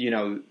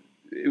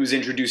 it was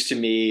introduced to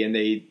me, and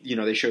they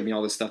showed me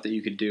all this stuff that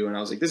you could do, and I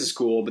was like, this is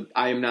cool, but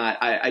I do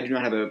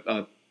not have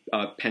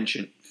a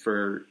penchant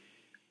for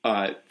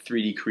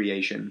 3D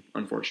creation,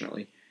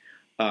 unfortunately.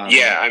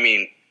 Yeah, I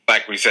mean,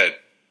 like we said,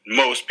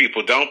 most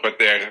people don't, but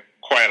there's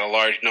quite a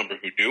large number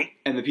who do.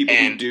 And the people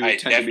who do tend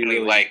to be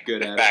really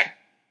good at it.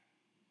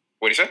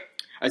 What did you say?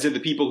 I said the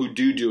people who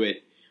do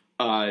it,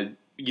 and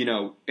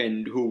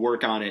who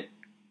work on it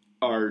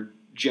are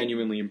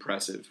genuinely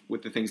impressive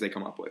with the things they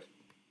come up with.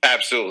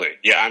 Absolutely.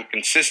 Yeah, I'm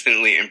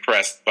consistently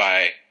impressed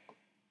by,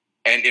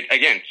 and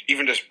again,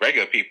 even just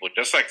regular people,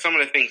 just like some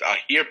of the things I'll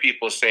hear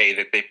people say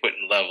that they put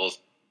in levels,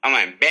 I'm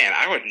like, man,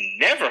 I would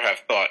never have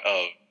thought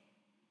of,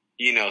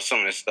 some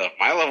of this stuff.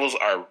 My levels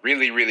are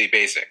really, really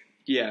basic.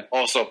 Yeah.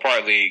 Also,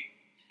 partly,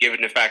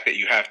 given the fact that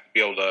you have to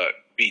be able to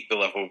beat the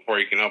level before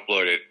you can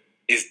upload it,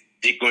 is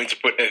going to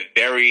put a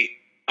very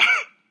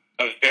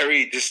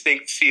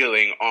distinct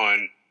ceiling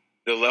on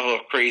the level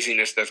of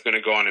craziness that's going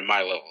to go on in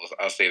my levels.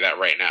 I'll say that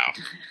right now.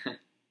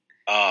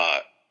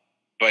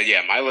 But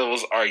yeah, my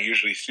levels are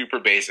usually super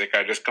basic.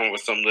 I just come up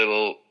with some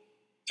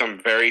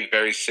very,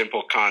 very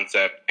simple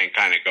concept and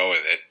kind of go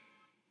with it.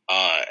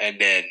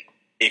 And then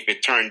if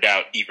it turned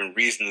out even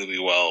reasonably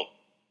well,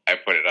 I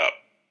put it up.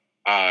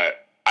 I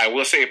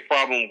will say a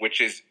problem which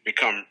has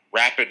become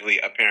rapidly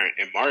apparent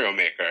in Mario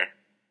Maker,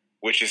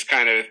 which is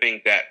kind of the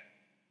thing that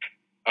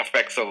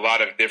affects a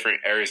lot of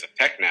different areas of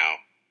tech now,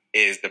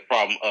 is the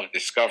problem of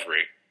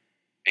discovery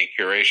and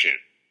curation.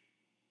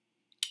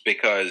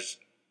 Because,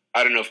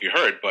 I don't know if you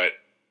heard, but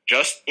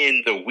just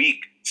in the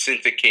week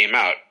since it came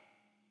out,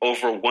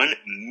 over 1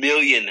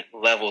 million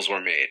levels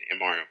were made in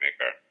Mario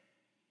Maker.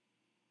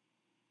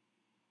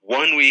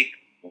 1 week,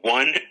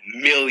 1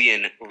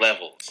 million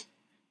levels.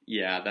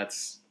 Yeah,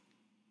 that's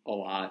a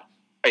lot.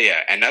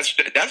 Yeah, and that's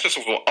just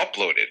what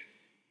uploaded.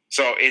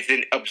 So it's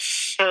an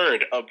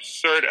absurd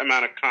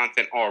amount of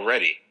content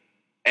already.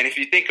 And if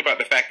you think about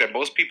the fact that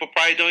most people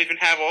probably don't even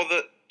have all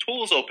the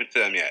tools open to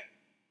them yet,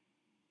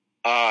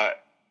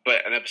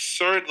 but an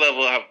absurd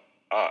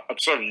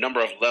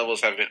number of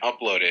levels have been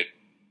uploaded.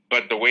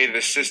 But the way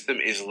the system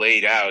is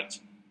laid out,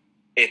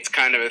 it's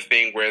kind of a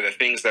thing where the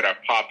things that are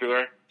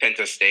popular tend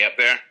to stay up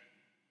there.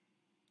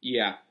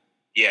 Yeah.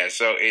 Yeah,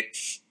 so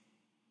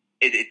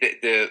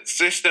the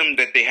system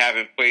that they have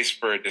in place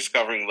for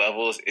discovering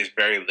levels is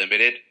very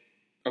limited.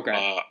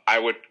 Okay. I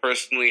would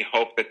personally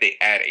hope that they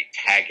add a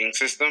tagging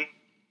system.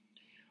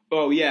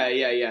 Oh,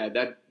 yeah.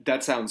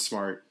 That sounds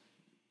smart.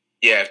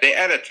 Yeah, if they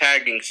add a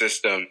tagging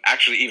system,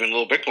 actually even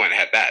Little Big Planet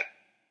had that.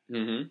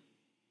 Mm-hmm.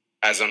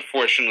 As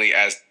unfortunately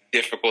as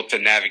difficult to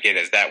navigate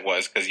as that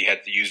was, because you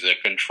had to use a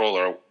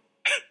controller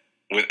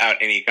without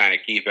any kind of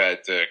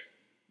keypad to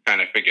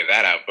kind of figure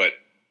that out. But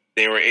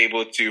they were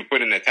able to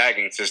put in a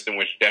tagging system,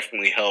 which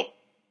definitely helped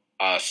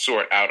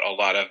sort out a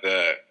lot of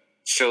the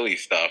silly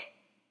stuff.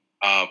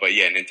 But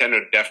yeah, Nintendo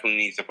definitely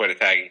needs to put a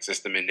tagging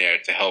system in there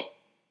to help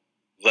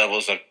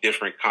levels of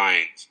different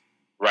kinds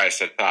rise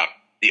to the top.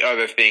 The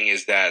other thing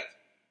is that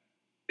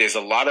there's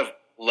a lot of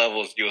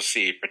levels you'll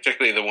see,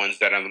 particularly the ones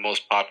that are the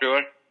most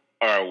popular,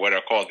 are what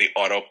are called the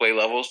autoplay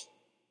levels,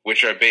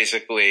 which are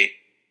basically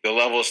the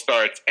level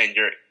starts and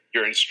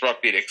you're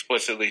instructed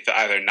explicitly to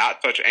either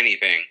not touch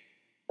anything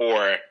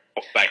or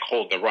like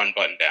hold the run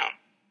button down.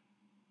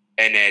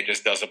 And then it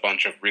just does a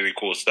bunch of really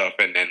cool stuff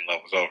and then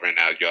levels over and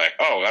now you're like,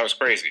 oh, that was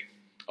crazy.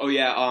 Oh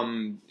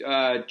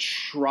yeah,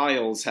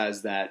 Trials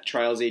has that.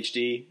 Trials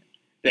HD.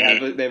 They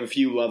have a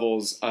few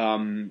levels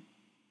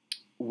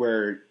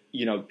where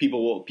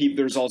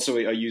there's also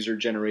a user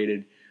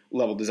generated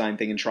level design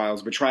thing in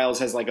Trials, but Trials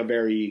has like a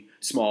very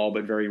small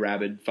but very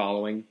rabid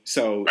following.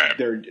 So right.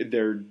 they're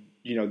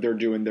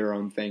doing their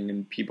own thing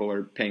and people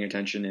are paying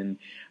attention. And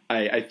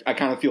I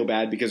kind of feel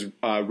bad because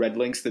Red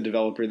Links, the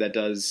developer that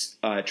does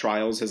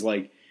Trials, has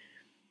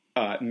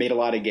made a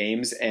lot of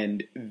games,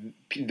 and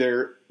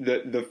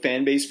the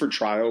fan base for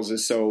Trials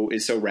is so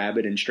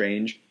rabid and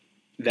strange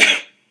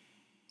that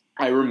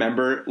I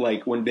remember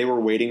when they were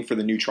waiting for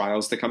the new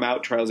Trials to come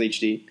out, Trials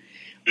HD,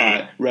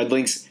 Red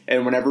Links,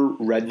 and whenever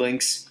Red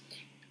Links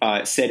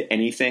said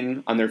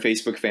anything on their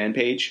Facebook fan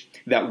page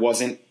that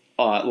wasn't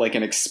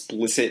an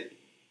explicit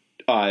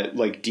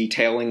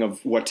detailing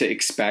of what to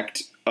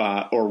expect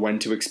or when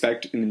to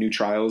expect in the new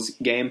Trials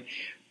game,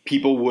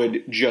 people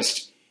would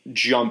just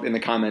jump in the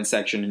comment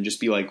section and just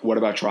be like, what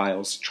about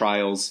Trials?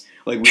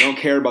 We don't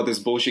care about this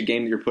bullshit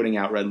game that you're putting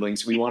out, Red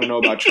Links. We want to know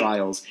about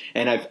Trials.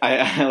 And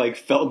I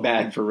felt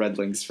bad for Red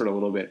Links for a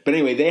little bit. But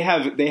anyway, they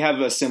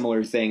have a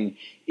similar thing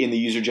in the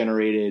user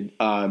generated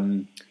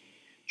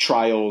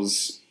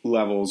Trials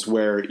levels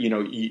where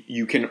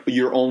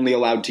you're only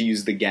allowed to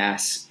use the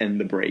gas and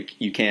the brake.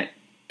 You can't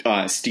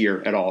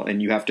steer at all,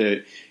 and you have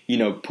to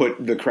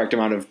put the correct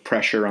amount of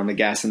pressure on the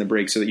gas and the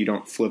brake so that you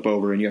don't flip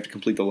over, and you have to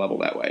complete the level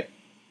that way.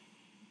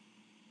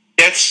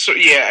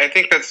 I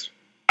think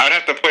I would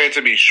have to play it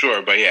to be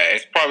sure, but yeah,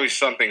 it's probably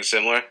something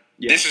similar.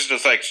 Yeah. This is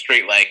just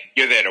straight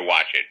you're there to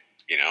watch it,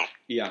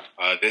 Yeah.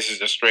 This is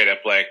just straight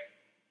up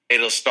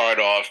it'll start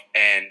off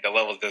and the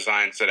level's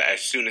designed so that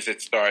as soon as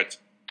it starts,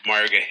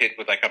 Mario get hit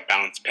with like a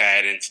bounce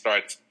pad and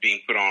starts being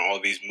put on all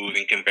these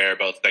moving conveyor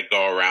belts that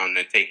go around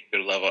and take you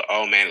to the level.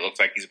 Oh man, it looks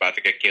like he's about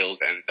to get killed,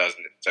 and it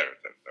doesn't, etc.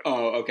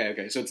 Oh,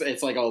 okay. So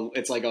it's like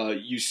a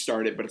you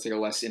start it, but it's like a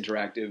less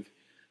interactive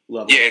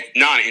level. Yeah, it's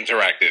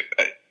non-interactive.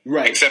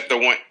 Right. Except the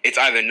one, it's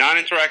either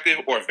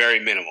non-interactive or very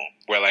minimal.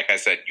 Where, like I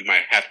said, you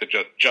might have to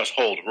just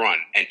hold run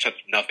and touch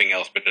nothing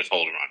else but just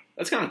hold run.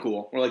 That's kind of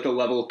cool. Or like the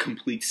level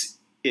completes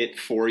it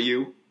for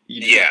you.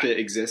 You just have to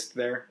exist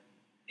there.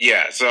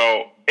 Yeah,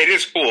 so it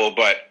is cool,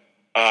 but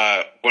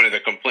one of the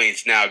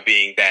complaints now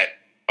being that,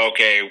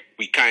 okay,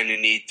 we kind of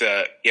need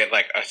to get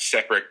like a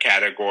separate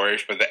category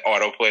for the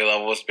autoplay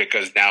levels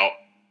because now,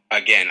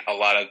 again, a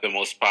lot of the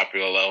most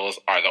popular levels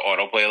are the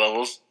autoplay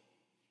levels.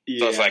 Yeah.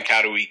 So it's like,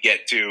 how do we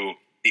get to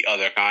the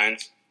other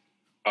kinds?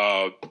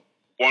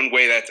 One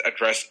way that's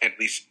addressed, at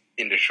least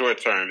in the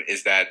short term,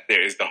 is that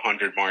there is the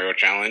 100 Mario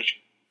Challenge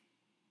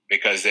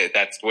because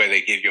that's where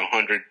they give you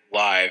 100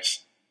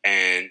 lives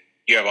and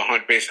you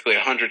have basically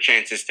 100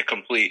 chances to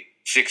complete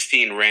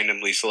 16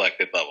 randomly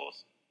selected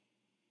levels.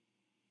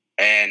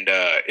 And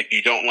if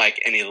you don't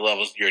like any of the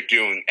levels you're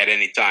doing at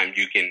any time,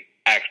 you can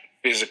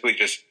physically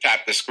just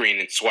tap the screen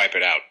and swipe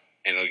it out,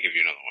 and it'll give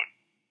you another one.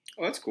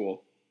 Oh, that's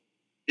cool.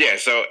 Yeah,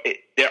 so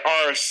there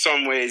are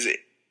some ways.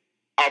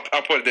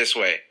 I'll put it this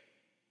way.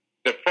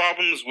 The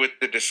problems with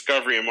the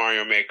discovery in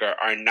Mario Maker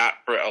are not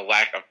for a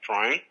lack of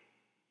trying.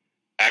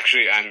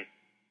 Actually, I'm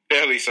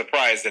fairly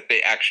surprised that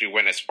they actually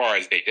went as far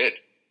as they did.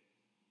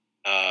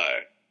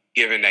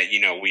 Given that,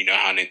 we know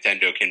how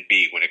Nintendo can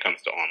be when it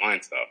comes to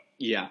online stuff.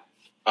 Yeah.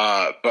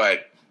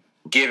 But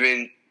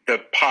given the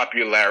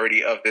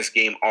popularity of this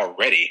game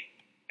already,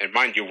 and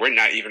mind you, we're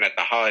not even at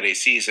the holiday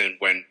season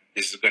when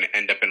this is going to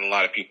end up in a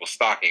lot of people's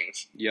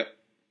stockings. Yep.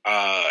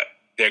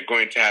 They're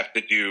going to have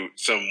to do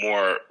some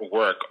more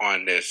work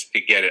on this to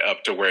get it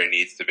up to where it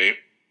needs to be.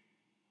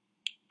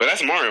 But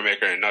that's Mario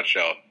Maker in a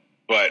nutshell.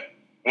 But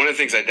one of the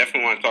things I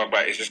definitely want to talk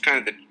about is just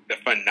kind of the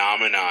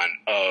phenomenon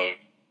of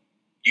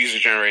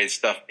user-generated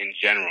stuff in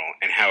general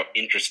and how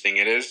interesting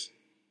it is.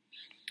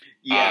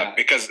 Yeah.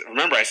 Because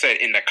remember I said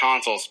in the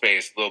console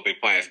space, Little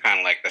Big Planet is kind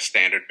of like the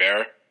standard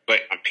bearer.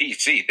 But on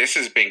PC, this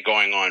has been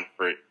going on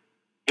for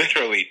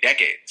literally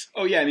decades.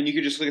 Oh, yeah. I mean, you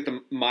could just look at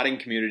the modding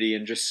community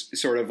and just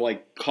sort of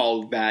like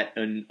call that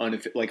an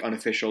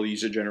unofficial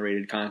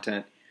user-generated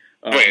content.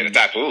 Wait, that's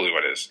absolutely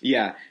what it is.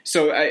 Yeah.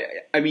 So,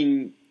 I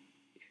mean,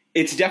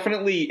 it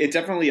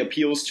definitely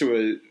appeals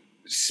to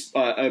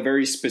a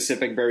very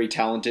specific, very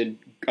talented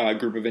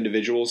group of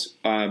individuals.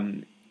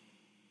 I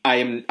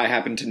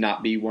happen to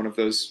not be one of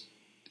those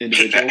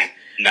individuals.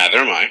 Neither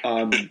am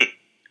I.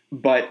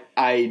 But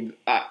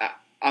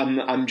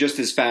I'm just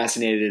as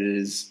fascinated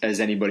as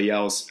anybody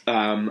else.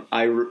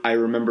 I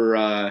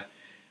remember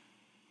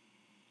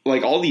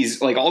like all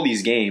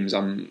these games.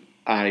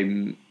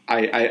 I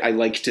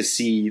like to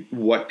see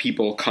what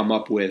people come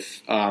up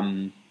with.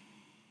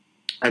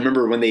 I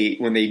remember when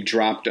they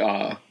dropped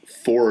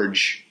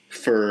Forge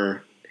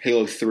for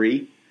Halo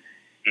 3,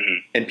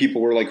 and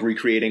people were like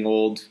recreating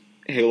old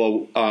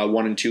Halo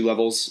 1 and 2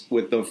 levels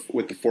with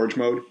the Forge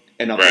mode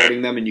and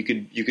uploading them, and you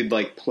could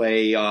like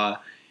play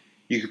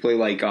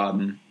like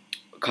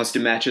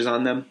custom matches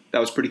on them. That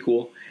was pretty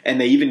cool.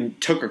 And they even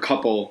took a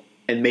couple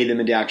and made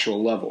them into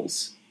actual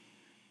levels.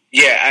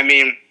 Yeah, I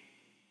mean,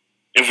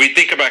 if we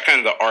think about kind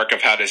of the arc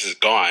of how this has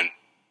gone,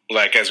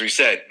 like as we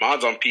said,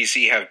 mods on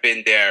PC have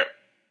been there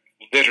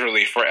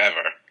literally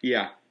forever.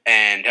 Yeah.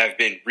 And have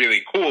been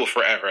really cool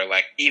forever.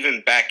 Like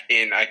even back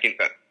in, I can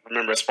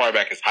remember as far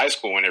back as high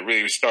school when it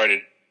really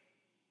started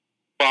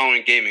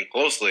following gaming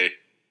closely.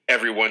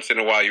 Every once in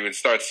a while, you would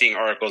start seeing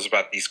articles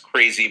about these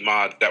crazy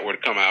mods that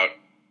would come out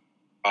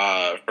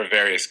for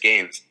various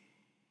games,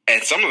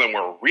 and some of them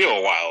were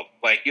real wild.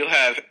 Like you'll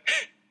have,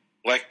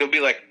 like there'll be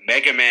like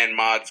Mega Man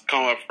mods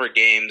come up for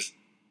games,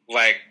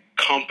 like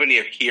Company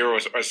of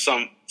Heroes or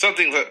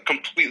something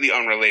completely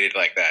unrelated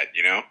like that.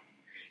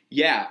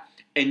 Yeah,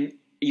 and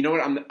you know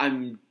what?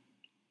 I'm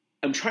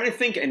trying to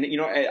think, and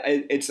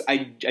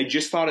I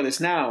just thought of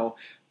this now,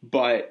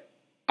 but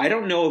I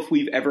don't know if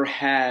we've ever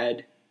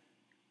had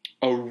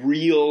a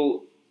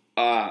real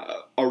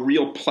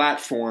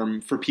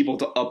platform for people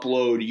to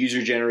upload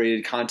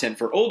user-generated content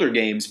for older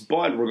games,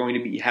 but we're going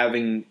to be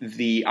having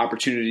the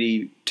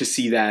opportunity to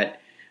see that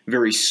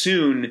very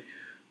soon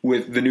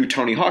with the new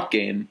Tony Hawk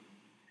game,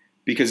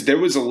 because there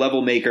was a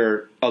level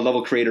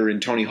creator in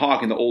Tony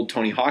Hawk in the old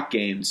Tony Hawk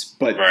games,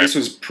 but this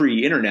was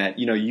pre-internet.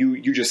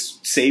 You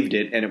just saved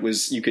it, and it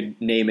was, you could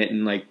name it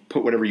and like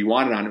put whatever you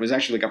wanted on it. It was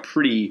actually like a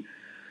pretty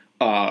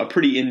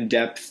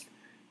in-depth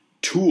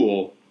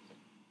tool.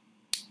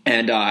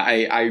 And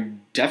I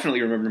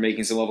definitely remember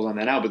making some levels on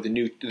that now. But the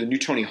new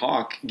Tony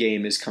Hawk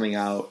game is coming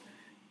out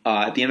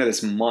at the end of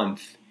this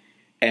month,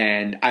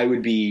 and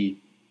I'd be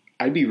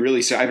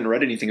really. I haven't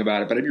read anything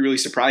about it, but I'd be really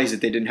surprised if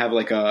they didn't have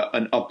like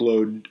an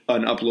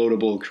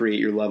uploadable create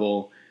your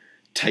level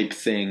type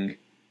thing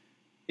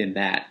in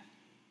that.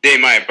 They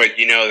might, but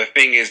the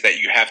thing is that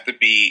you have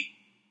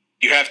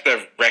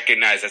to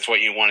recognize that's what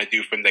you want to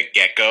do from the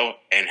get go,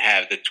 and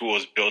have the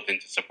tools built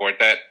in to support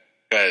that.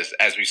 Because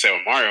as we said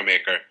with Mario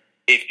Maker,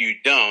 if you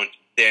don't,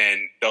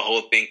 then the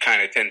whole thing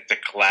kind of tends to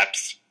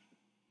collapse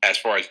as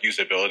far as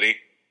usability.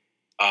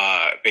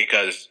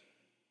 Because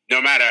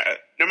no matter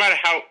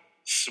how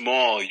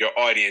small your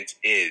audience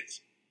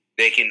is,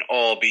 they can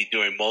all be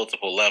doing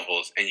multiple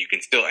levels, and you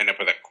can still end up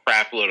with a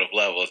crap load of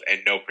levels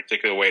and no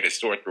particular way to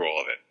sort through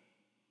all of it.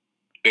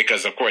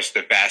 Because, of course,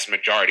 the vast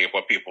majority of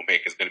what people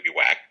make is going to be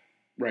whack.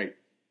 Right.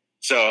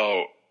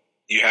 So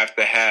you have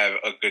to have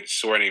a good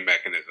sorting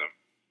mechanism,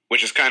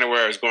 which is kind of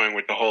where I was going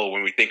with the whole,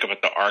 when we think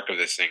about the arc of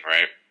this thing,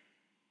 right?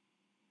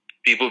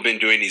 People have been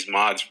doing these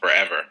mods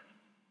forever,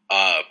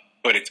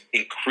 but it's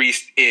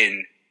increased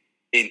in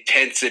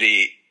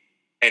intensity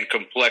and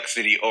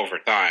complexity over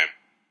time.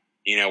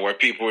 You know, where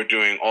people were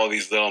doing all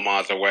these little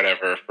mods or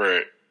whatever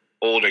for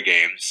older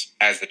games.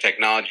 As the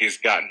technology has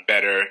gotten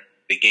better,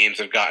 the games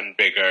have gotten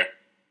bigger,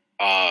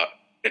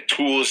 the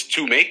tools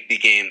to make the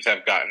games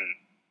have gotten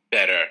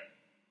better.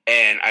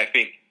 And I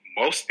think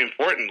most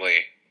importantly,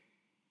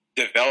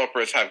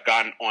 developers have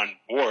gotten on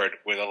board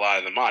with a lot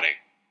of the modding.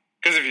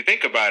 Because if you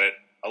think about it,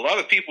 a lot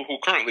of people who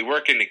currently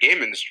work in the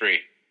game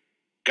industry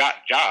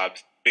got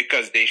jobs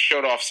because they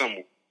showed off some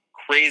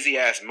crazy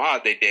ass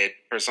mod they did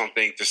for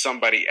something to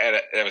somebody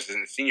that was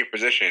in a senior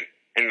position,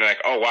 and they're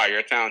like, "Oh wow,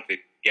 you're talented.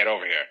 Get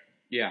over here."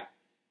 Yeah.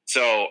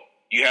 So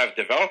you have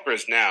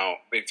developers now.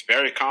 It's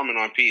very common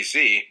on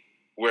PC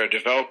where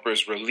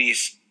developers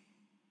release,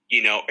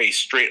 you know, a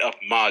straight up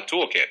mod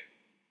toolkit.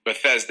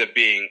 Bethesda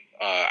being,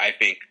 I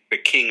think, the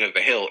king of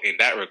the hill in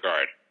that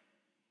regard.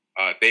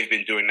 They've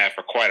been doing that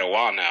for quite a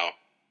while now,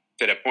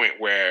 to the point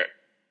where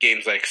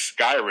games like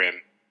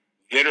Skyrim,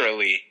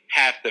 literally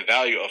half the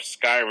value of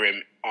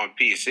Skyrim on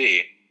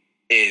PC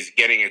is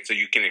getting it so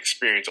you can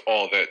experience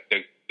all the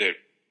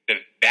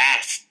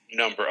vast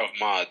number of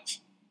mods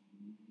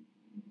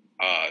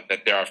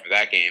that there are for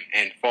that game.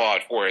 And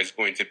Fallout 4 is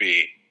going to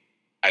be,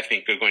 I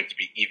think, they're going to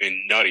be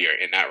even nuttier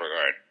in that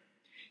regard.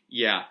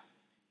 Yeah.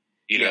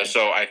 You know,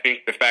 so I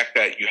think the fact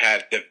that you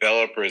have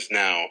developers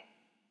now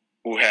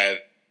who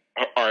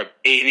are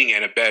aiding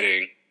and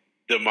abetting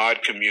the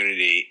mod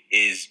community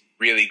is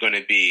really going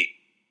to be,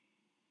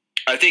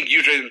 I think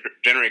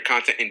user-generated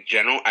content in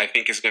general, I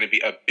think is going to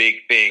be a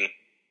big thing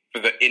for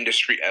the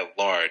industry at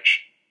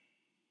large,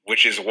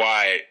 which is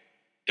why,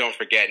 don't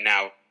forget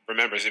now,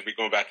 remember, if we're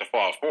going back to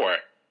Fallout 4,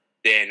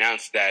 they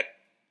announced that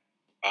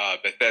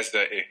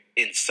Bethesda,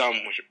 in some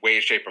way,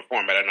 shape, or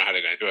form, I don't know how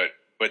they're going to do it,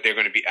 but they're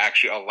going to be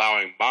actually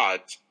allowing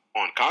mods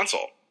on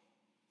console.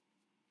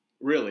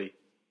 Really?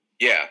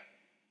 Yeah.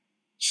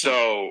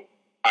 So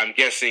I'm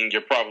guessing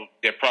they're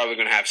probably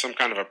going to have some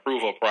kind of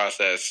approval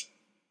process,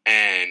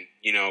 and,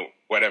 you know,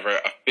 whatever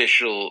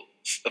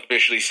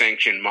officially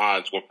sanctioned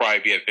mods will probably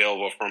be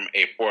available from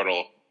a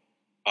portal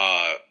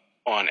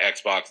on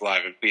Xbox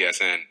Live and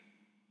PSN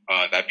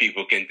that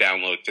people can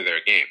download to their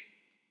game,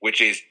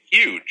 which is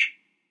huge.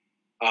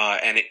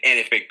 And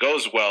if it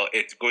goes well,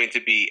 it's going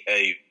to be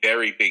a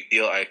very big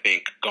deal, I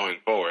think, going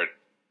forward,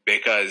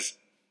 because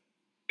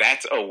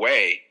that's a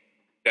way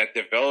that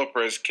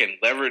developers can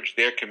leverage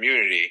their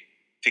community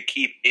to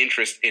keep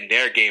interest in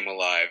their game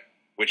alive,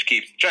 which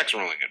keeps checks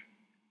rolling in.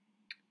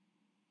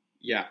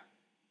 Yeah.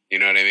 You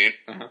know what I mean?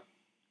 Uh-huh.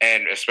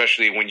 And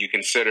especially when you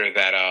consider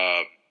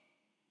that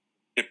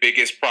the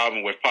biggest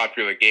problem with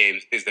popular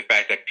games is the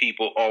fact that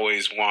people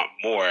always want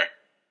more.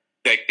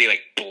 They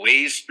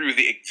blaze through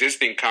the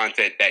existing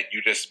content that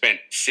you just spent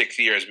 6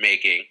 years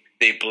making.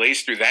 They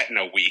blaze through that in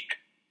a week,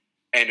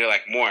 and they're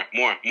like, more.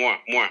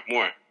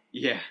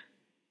 Yeah.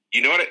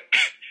 You know what?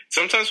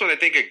 Sometimes when I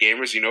think of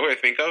gamers, you know what I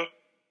think of?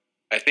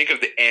 I think of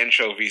the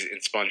anchovies in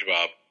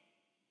SpongeBob.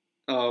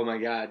 Oh my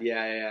God!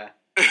 Yeah.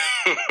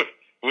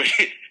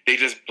 They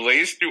just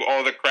blaze through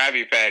all the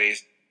Krabby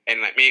Patties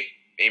and like me,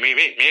 and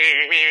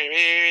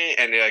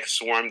they like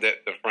swarm the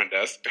front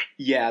desk.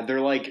 Yeah,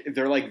 they're like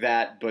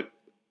that, but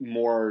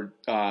more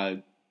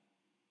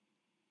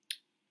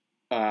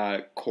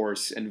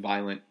coarse and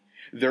violent.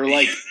 They're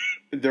like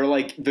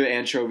the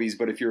anchovies,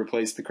 but if you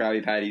replace the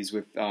Krabby Patties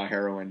with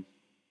heroin.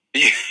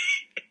 Yeah.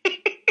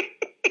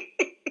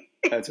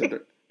 That's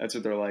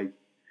what they're like.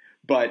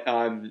 But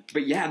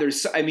yeah,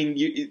 there's. I mean,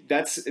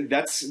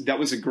 that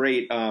was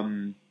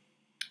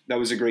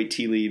a great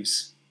tea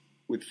leaves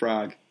with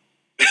Frog.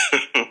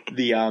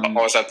 I'll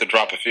always have to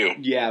drop a few.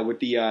 Yeah, with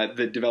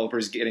the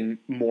developers getting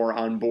more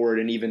on board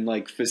and even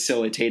like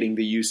facilitating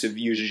the use of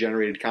user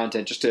generated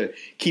content just to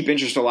keep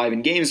interest alive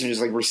in games, and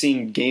just like we're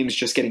seeing games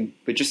just getting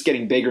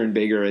bigger and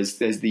bigger as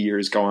the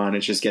years go on.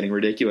 It's just getting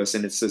ridiculous,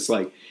 and it's just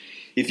like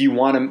if you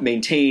want to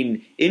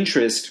maintain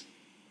interest,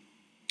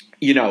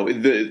 you know,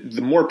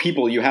 the more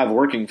people you have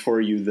working for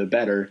you, the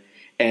better.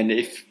 And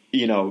if,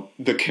 you know,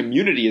 the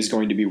community is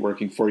going to be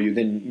working for you,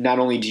 then not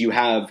only do you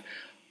have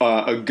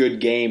a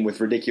good game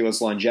with ridiculous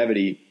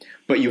longevity,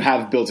 but you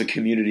have built a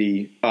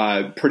community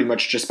pretty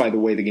much just by the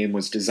way the game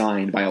was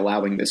designed, by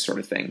allowing this sort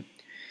of thing.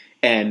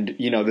 And,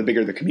 you know, the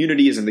bigger the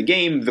community is in the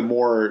game, the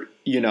more,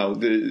 you know,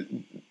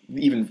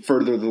 even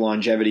further the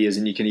longevity is,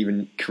 and you can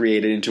even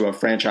create it into a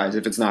franchise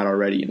if it's not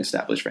already an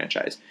established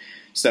franchise.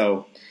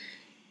 So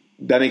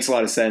that makes a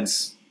lot of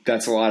sense.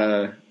 That's a lot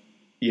of,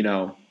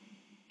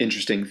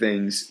 interesting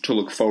things to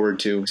look forward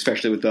to,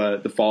 especially with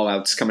the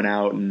Fallouts coming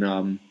out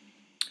and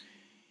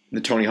the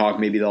Tony Hawk.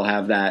 Maybe they'll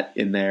have that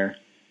in there.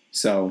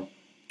 So,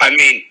 I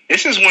mean,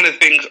 this is one of the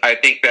things I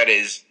think that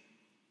is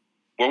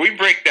where we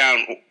break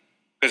down.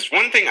 Because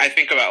one thing I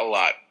think about a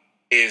lot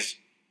is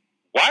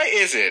why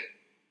is it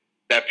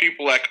that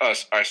people like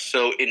us are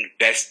so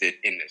invested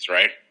in this,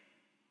 right?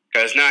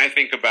 Because now I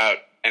think about,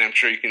 and I'm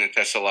sure you can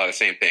attest to a lot of the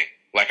same thing.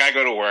 Like I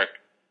go to work,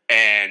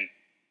 and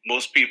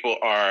most people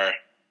are.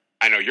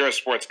 I know you're a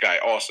sports guy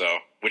also,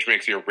 which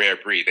makes you a rare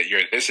breed that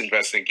you're this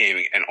invested in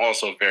gaming and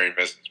also very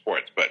invested in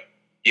sports. But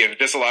you have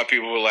just a lot of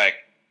people who are like,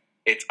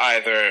 it's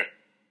either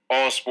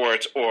all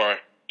sports or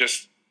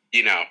just,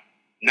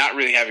 not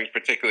really having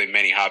particularly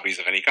many hobbies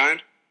of any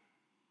kind.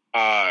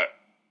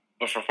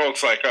 But for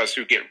folks like us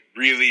who get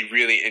really,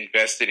 really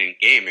invested in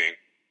gaming,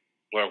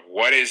 like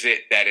what is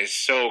it that is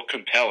so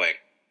compelling?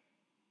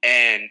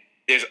 And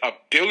there's a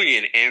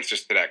billion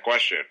answers to that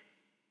question.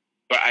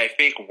 But I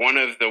think one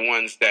of the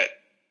ones that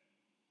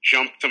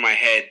jumped to my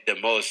head the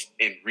most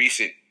in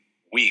recent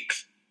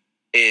weeks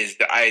is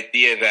the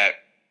idea that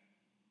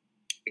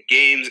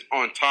games,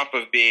 on top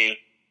of being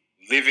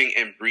living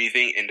and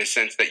breathing in the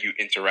sense that you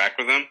interact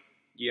with them,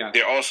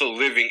 they're also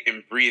living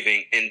and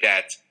breathing in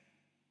that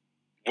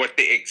what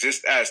they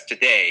exist as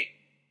today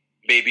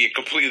may be a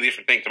completely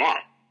different thing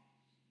tomorrow.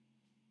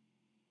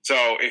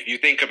 So if you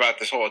think about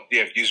this whole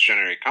idea of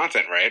user-generated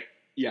content, right?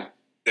 Yeah.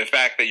 The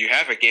fact that you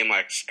have a game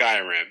like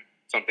Skyrim,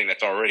 something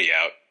that's already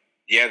out,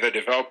 the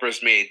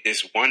developers made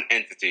this one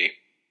entity,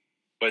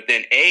 but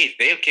then A,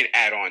 they can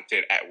add on to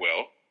it at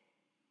will,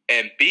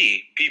 and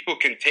B, people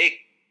can take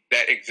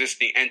that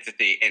existing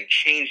entity and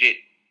change it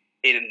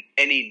in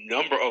any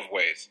number of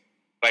ways.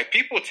 Like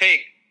people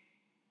take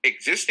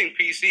existing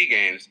PC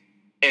games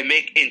and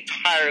make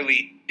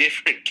entirely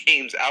different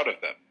games out of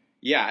them.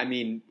 Yeah, I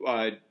mean,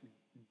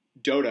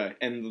 Dota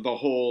and the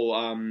whole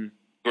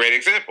great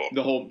example.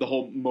 The whole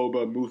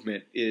MOBA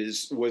movement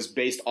was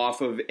based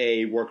off of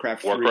a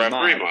Warcraft 3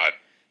 mod.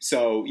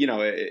 So you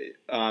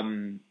had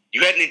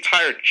an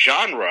entire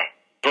genre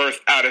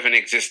birthed out of an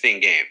existing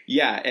game.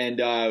 Yeah, and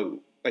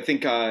I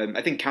think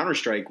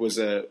Counter-Strike was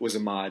a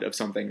mod of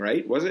something,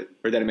 right? Was it,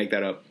 or did I make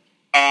that up?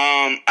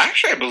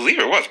 Actually, I believe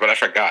it was, but I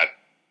forgot.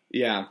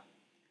 Yeah,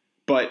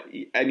 but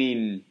I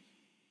mean,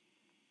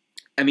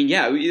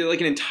 yeah,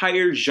 like an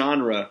entire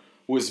genre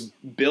was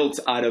built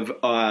out of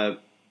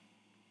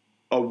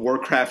a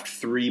Warcraft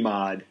 3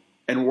 mod,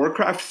 and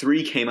Warcraft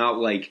 3 came out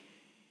like.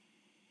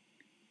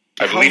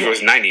 I believe it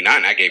was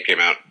 99. That game came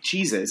out.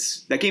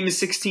 Jesus, that game is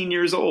 16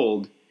 years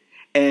old,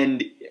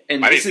 and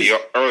might be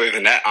earlier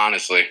than that.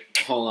 Honestly,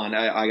 hold on,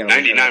 I gotta.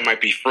 99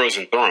 might be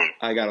Frozen Throne.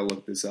 I gotta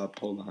look this up.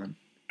 Hold on.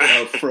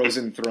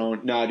 Frozen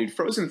Throne. Nah, dude,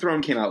 Frozen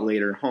Throne came out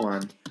later. Hold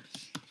on.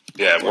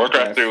 Yeah,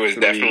 Warcraft 3 was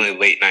definitely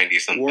late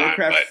 90s sometime.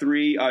 Warcraft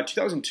 3,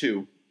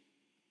 2002.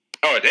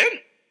 Oh, it did?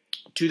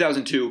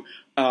 2002.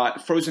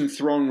 Frozen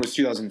Throne was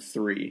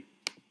 2003.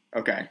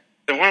 Okay.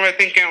 Then what am I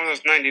thinking it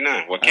was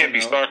 99? Well, it can't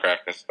be StarCraft,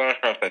 because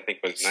StarCraft, I think,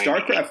 was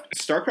 99.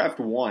 StarCraft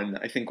 1,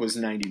 I think, was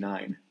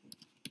 99.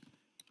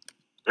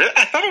 Really?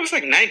 I thought it was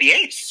like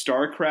 98.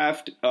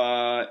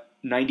 StarCraft,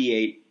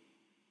 98.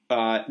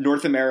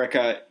 North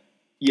America,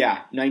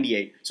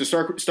 98. So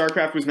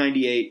StarCraft was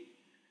 98.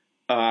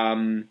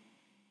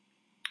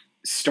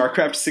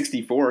 StarCraft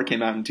 64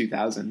 came out in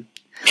 2000.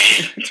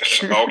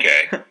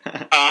 Okay.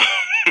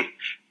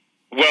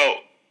 Well,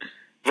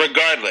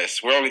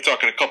 regardless, we're only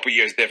talking a couple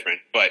years different,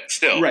 but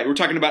still. Right, we're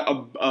talking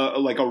about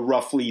a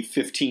roughly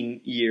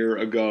 15-year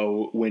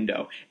ago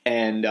window.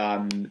 And,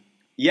 and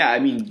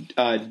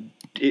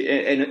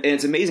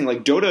it's amazing.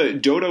 Like,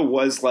 Dota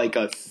was like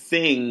a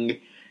thing.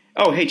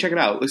 Oh, hey, check it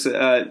out.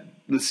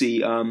 Let's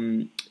see.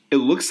 It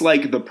looks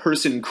like the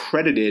person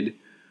credited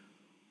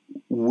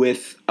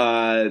with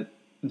the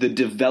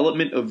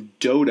development of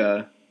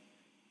Dota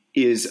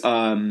is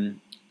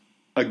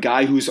a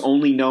guy who's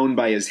only known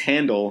by his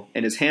handle,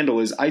 and his handle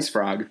is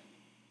IceFrog.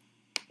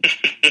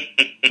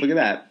 Look at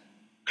that.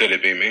 Could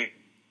it be me?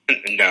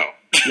 No.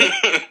 Yeah.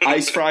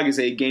 IceFrog is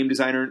a game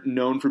designer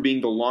known for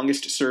being the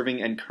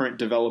longest-serving and current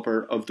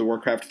developer of the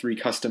Warcraft 3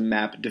 custom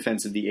map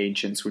Defense of the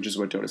Ancients, which is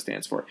what Dota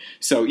stands for.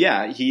 So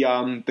yeah, he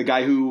the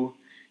guy who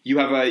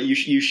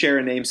you share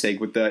a namesake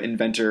with the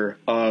inventor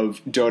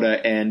of Dota,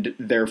 and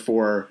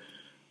therefore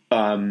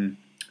an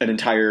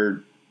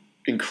entire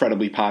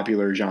incredibly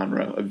popular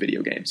genre of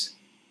video games.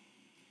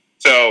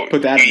 So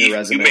put that on your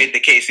resume. You made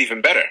the case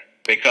even better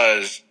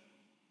because,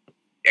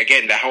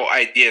 again, the whole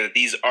idea that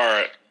these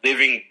are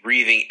living,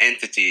 breathing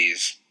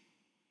entities,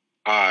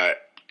 they're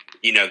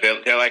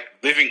like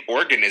living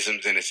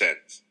organisms in a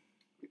sense.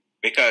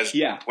 Because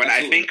when absolutely.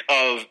 I think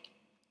of,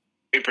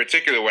 in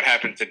particular, what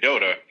happened to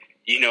Dota,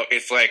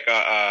 it's like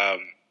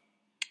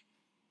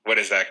what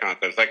is that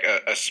concept? It's like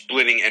a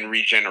splitting and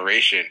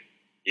regeneration.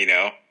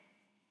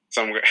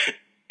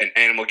 An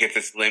animal gets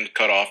its limb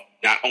cut off.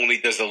 Not only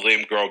does the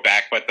limb grow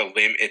back, but the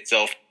limb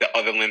itself, the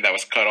other limb that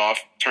was cut off,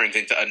 turns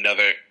into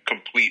another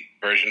complete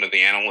version of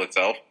the animal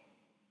itself.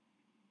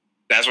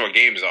 that's what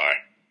games are.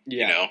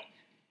 Yeah. You know,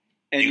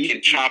 and you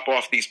can chop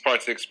off these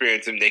parts of the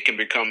experience and they can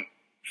become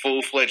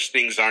full-fledged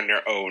things on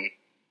their own,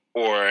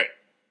 or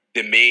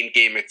the main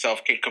game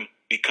itself can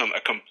become a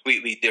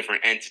completely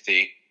different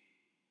entity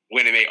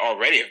when it may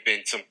already have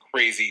been some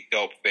crazy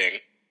dope thing.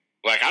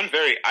 Like,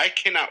 I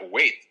cannot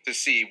wait to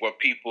see what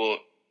people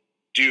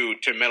do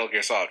to Metal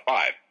Gear Solid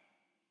 5.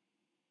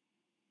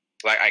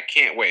 Like, I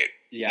can't wait.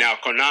 Yeah. Now,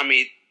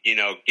 Konami, you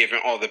know, given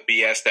all the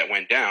BS that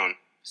went down,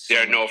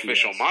 there are no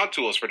official mod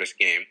tools for this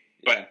game,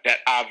 but that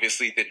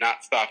obviously did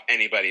not stop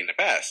anybody in the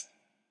past,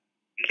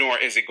 nor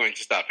is it going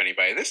to stop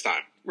anybody this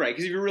time. Right,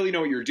 because if you really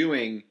know what you're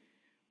doing,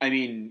 I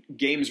mean,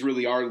 games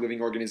really are living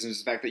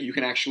organisms. The fact that you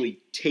can actually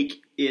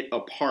take it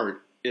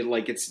apart,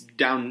 it's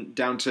down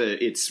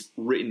to its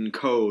written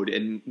code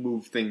and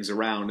move things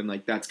around, and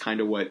like that's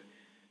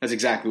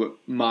exactly what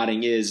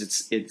modding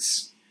is.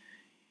 It's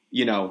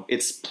you know,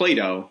 it's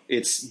Play-Doh.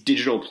 It's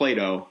digital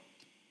Play-Doh.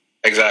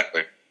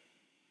 Exactly.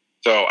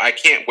 So I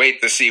can't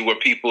wait to see what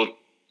people,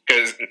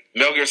 because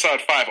Metal Gear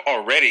Solid 5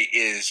 already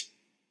is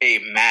a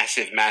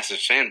massive, massive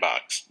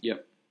sandbox.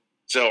 Yep.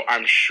 So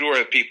I'm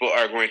sure people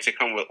are going to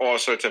come with all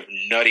sorts of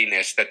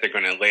nuttiness that they're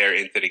going to layer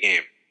into the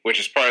game, which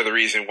is part of the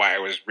reason why I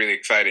was really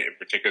excited in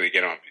particular to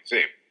get on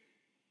PC.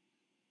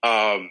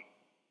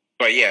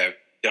 But yeah,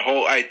 the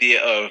whole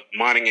idea of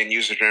modding and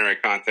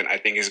user-generated content, I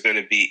think, is going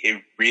to be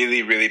a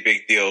really, really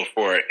big deal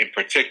for, in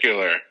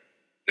particular,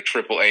 the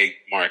AAA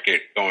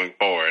market going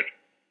forward,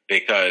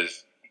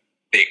 because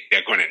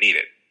they're going to need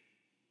it.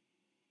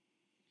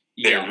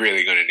 They're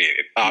really going to need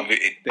it.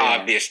 It's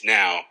obvious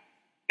now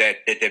that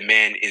the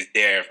demand is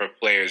there for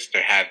players to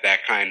have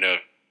that kind of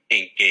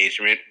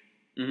engagement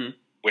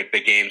with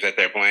the games that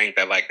they're playing,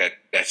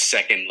 that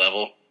second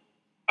level.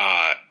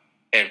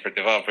 And for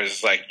developers,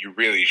 it's like, you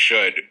really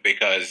should,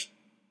 because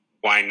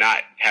why not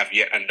have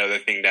yet another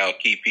thing that'll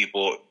keep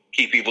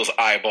people's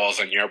eyeballs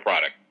on your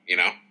product, you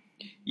know?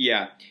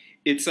 Yeah.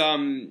 It's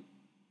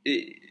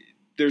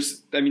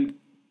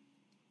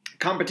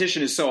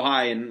competition is so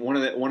high, and one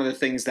of the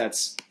things that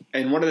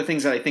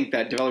I think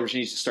that developers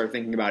need to start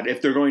thinking about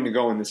if they're going to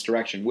go in this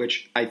direction,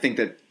 which I think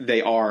that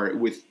they are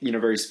with, you know,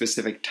 very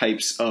specific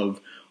types of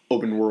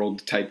open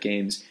world type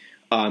games.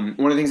 One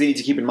of the things they need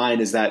to keep in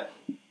mind is that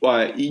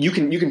you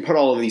can put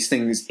all of these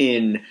things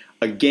in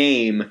a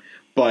game,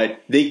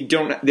 but they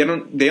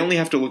only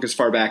have to look as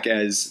far back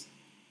as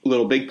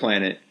Little Big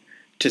Planet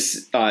to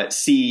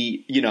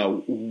see, you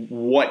know,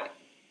 what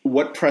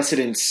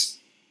precedents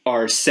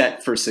are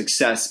set for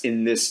success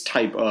in this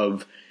type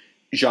of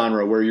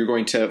genre where you're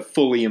going to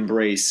fully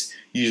embrace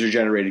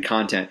user-generated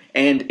content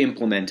and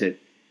implement it.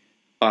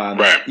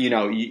 Right. You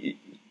know,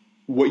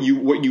 what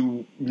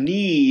you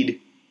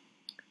need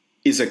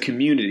is a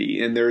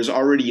community, and there's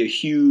already a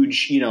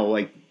huge, you know,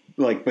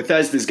 like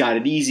Bethesda's got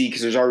it easy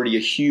because there's already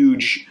a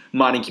huge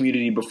modding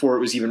community before it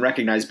was even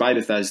recognized by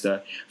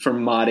Bethesda for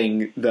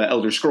modding the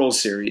Elder Scrolls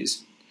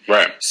series.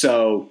 Right.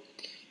 So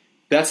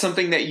that's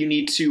something that you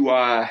need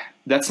to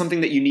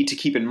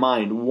keep in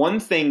mind. One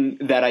thing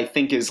that I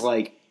think is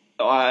like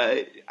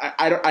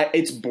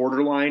it's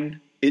borderline.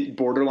 It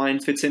borderline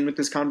fits in with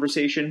this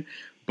conversation,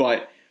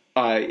 but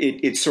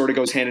it sort of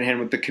goes hand in hand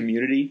with the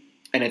community.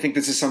 And I think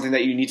this is something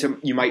that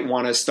you might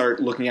want to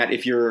start looking at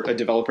if you're a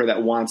developer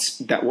that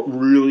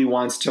really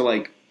wants to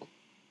like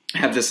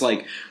have this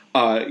like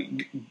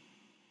grassroots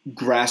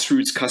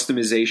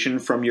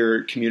customization from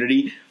your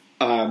community.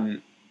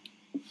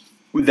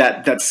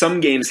 That some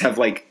games have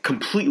like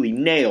completely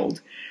nailed,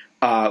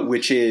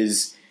 which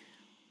is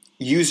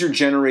user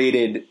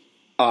generated,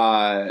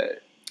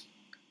 not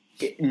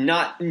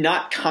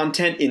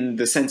content in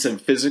the sense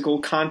of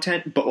physical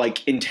content, but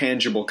like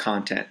intangible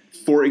content.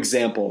 For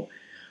example,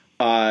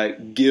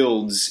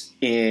 guilds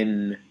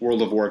in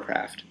World of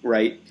Warcraft,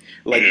 right?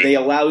 Like they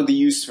allow the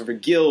use of a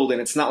guild,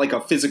 and it's not like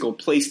a physical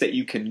place that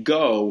you can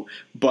go.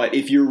 But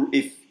if you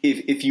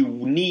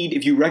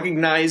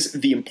recognize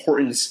the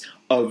importance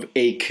of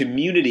a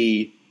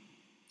community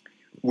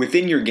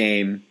within your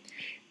game,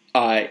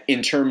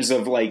 in terms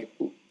of like,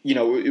 you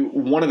know,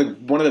 one of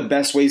the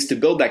best ways to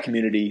build that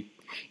community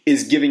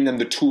is giving them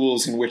the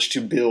tools in which to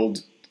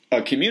build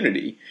a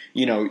community.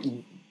 You know,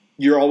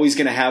 you're always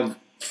going to have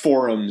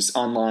forums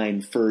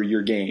online for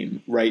your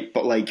game, right?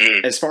 But like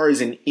as far as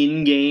an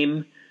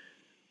in-game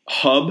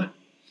hub,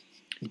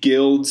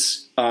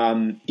 guilds,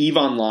 EVE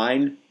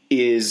Online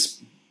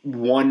is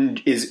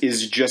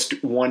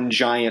just one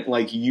giant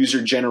like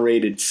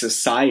user-generated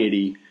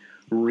society,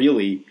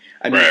 really.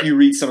 I mean, if you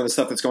read some of the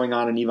stuff that's going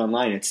on in EVE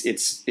Online,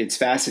 it's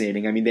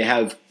fascinating. I mean, they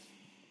have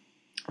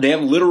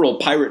literal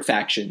pirate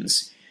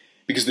factions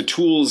because the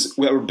tools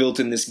that were built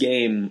in this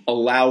game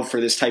allow for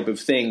this type of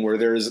thing where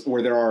there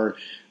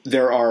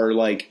are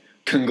like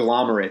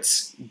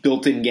conglomerates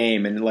built in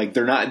game, and like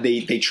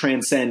they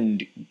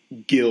transcend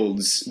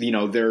guilds. You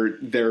know,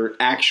 they're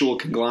actual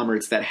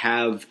conglomerates that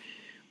have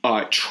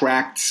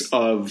tracts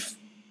of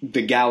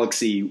the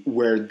galaxy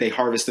where they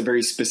harvest a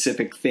very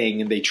specific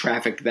thing and they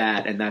traffic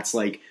that, and that's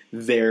like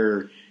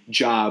their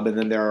job. And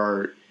then there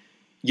are,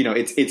 you know,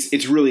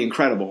 it's really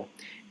incredible.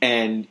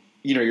 And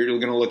you're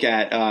going to look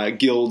at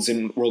guilds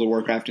in World of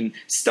Warcraft and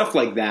stuff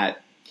like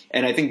that.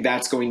 And I think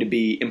that's going to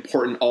be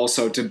important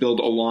also to build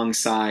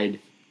alongside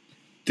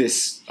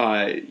this,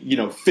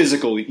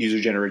 physical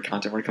user-generated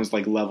content when it comes to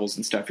like levels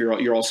and stuff.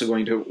 You're also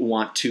going to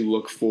want to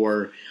look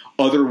for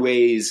other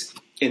ways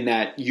in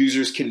that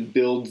users can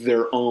build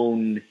their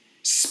own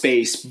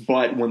space,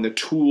 but when the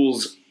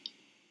tools,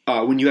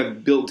 when you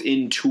have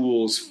built-in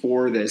tools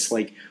for this,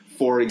 like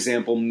for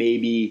example,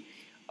 maybe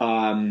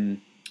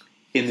in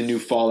the new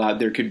Fallout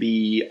there could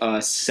be a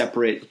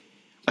separate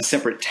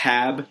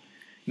tab,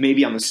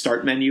 maybe on the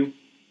start menu,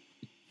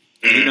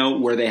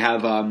 where they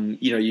have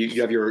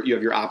you have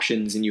your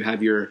options and you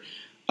have your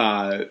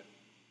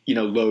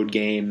load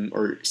game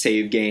or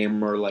save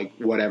game or like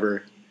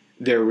whatever.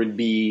 There would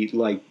be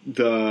like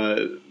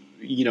the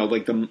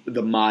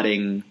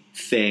modding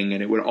thing,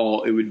 and it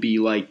would be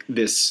like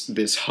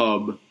this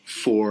hub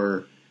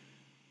for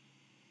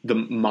the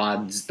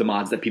mods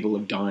that people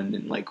have done,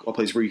 and like a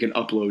place where you can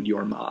upload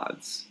your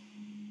mods.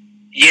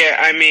 Yeah,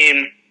 I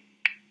mean,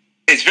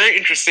 it's very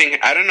interesting.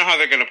 I don't know how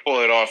they're going to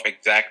pull it off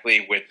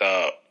exactly with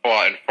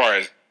Fallout as far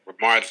as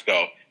mods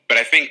go, but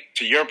I think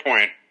to your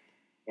point,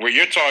 where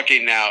you're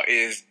talking now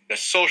is the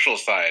social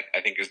side,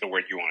 I think is the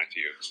word you wanted to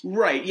use.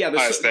 Right, yeah.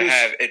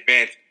 Have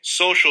advanced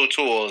social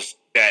tools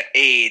that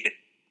aid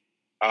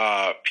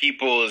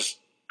people's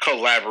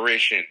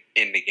collaboration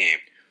in the game.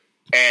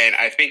 And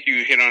I think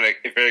you hit on a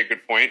very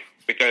good point,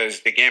 because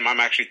the game I'm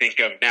actually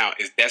thinking of now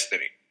is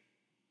Destiny.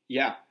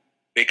 Yeah.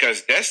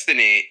 Because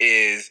Destiny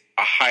is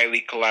a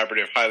highly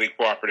collaborative, highly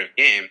cooperative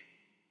game,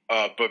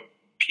 but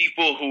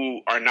people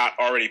who are not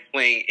already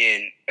playing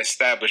in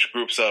established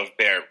groups of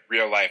their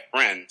real-life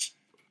friends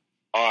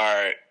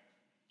are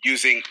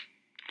using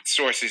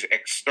sources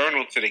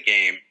external to the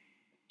game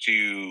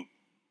to,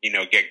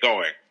 get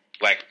going.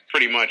 Like,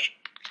 pretty much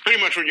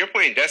when you're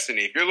playing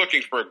Destiny, if you're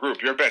looking for a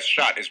group, your best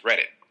shot is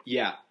Reddit.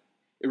 Yeah,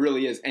 it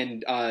really is.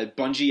 And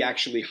Bungie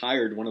actually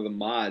hired one of the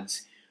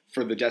mods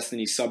for the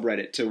Destiny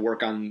subreddit to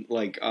work on,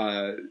 like,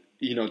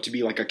 to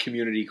be like a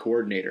community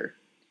coordinator.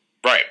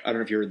 Right. I don't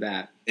know if you heard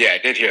that. Yeah, I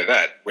did hear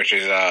that, which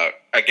is,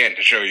 again,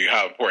 to show you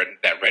how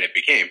important that Reddit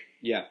became.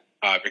 Yeah.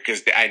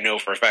 Because I know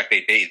for a fact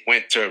they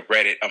went to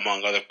Reddit,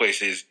 among other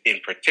places in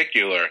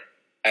particular,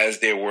 as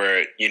they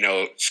were,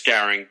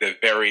 scouring the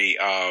very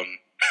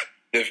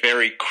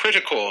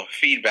critical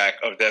feedback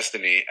of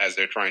Destiny as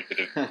they're trying to,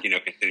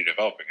 continue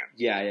developing it.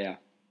 Yeah.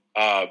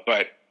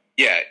 But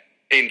yeah,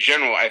 in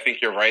general, I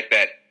think you're right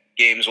that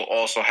games will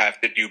also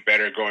have to do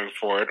better going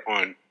forward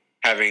on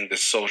having the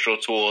social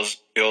tools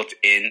built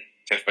in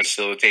to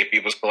facilitate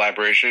people's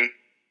collaboration.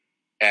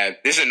 And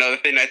this is another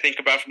thing I think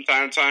about from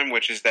time to time,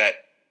 which is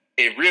that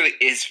it really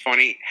is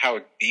funny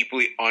how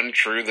deeply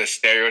untrue the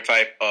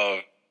stereotype of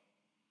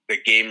the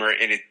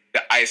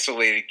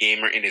isolated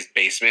gamer in his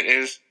basement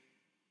is.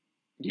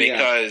 Yeah.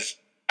 Because,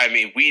 I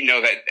mean, we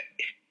know that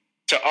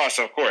to us,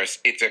 of course,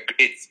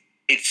 it's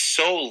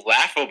so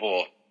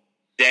laughable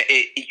that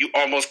you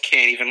almost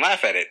can't even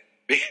laugh at it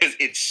because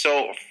it's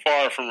so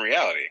far from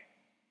reality.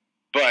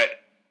 But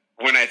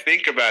when I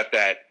think about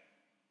that,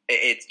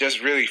 it's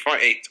just really fun.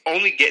 It's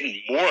only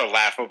getting more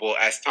laughable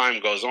as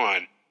time goes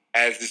on,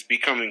 as it's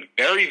becoming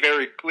very,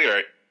 very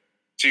clear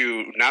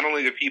to not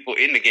only the people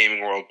in the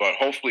gaming world, but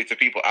hopefully to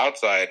people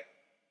outside,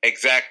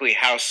 exactly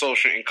how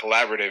social and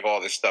collaborative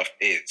all this stuff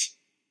is.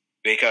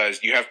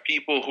 Because you have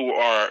people who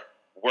are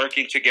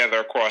working together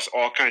across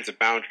all kinds of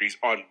boundaries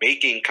on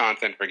making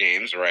content for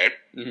games, right?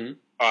 Mm-hmm.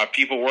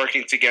 People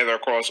working together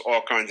across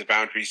all kinds of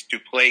boundaries to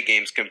play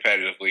games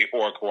competitively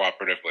or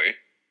cooperatively.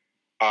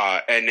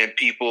 And then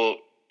people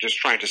just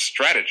trying to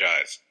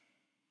strategize,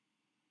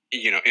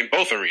 in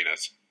both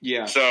arenas.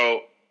 Yeah.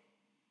 So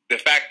the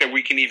fact that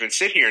we can even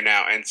sit here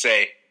now and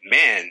say,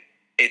 man,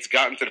 it's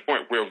gotten to the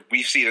point where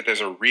we see that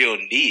there's a real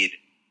need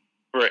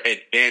for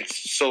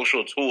advanced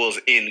social tools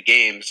in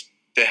games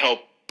to help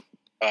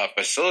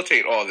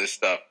facilitate all this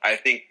stuff, I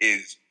think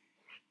is,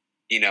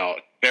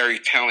 very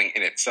telling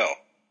in itself.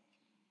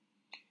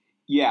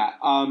 Yeah.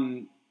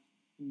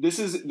 This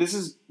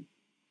is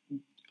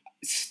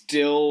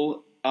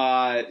still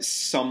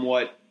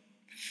somewhat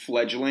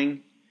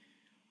fledgling.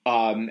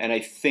 And I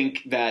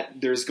think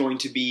that there's going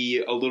to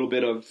be a little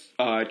bit of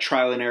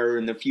trial and error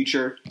in the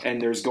future,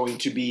 and there's going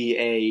to be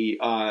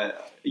a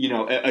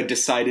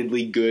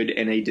decidedly good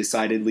and a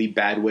decidedly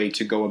bad way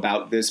to go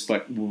about this,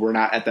 but we're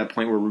not at that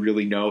point where we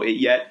really know it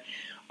yet.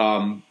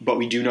 But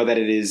we do know that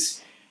it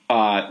is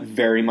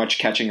very much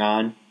catching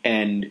on,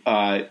 and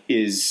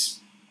there's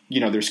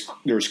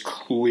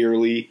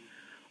clearly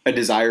a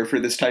desire for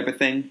this type of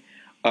thing.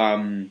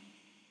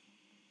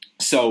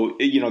 So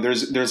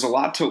there's a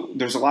lot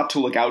to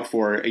look out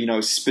for.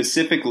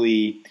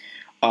 Specifically,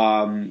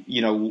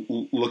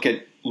 look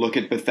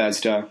at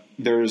Bethesda.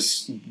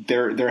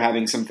 They're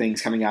having some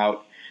things coming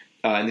out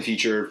in the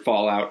future.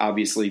 Fallout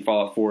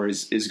 4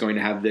 is going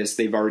to have this.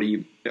 They've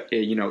already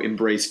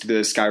embraced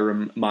the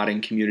Skyrim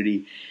modding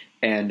community,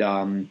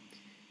 and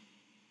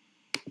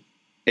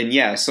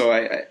yeah.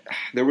 So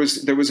there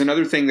was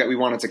another thing that we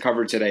wanted to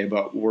cover today,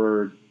 but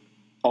we're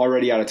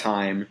already out of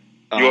time.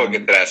 You will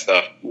get to that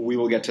stuff. We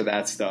will get to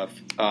that stuff.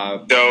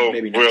 Though,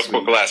 maybe real next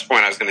quick, week. last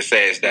point I was going to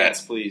say is that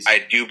Yes, please.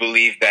 I do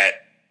believe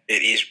that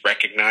it is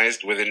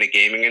recognized within the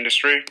gaming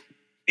industry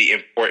the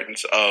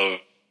importance of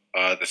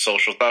the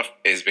social stuff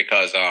is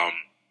because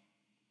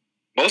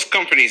most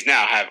companies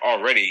now have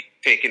already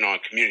taken on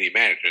community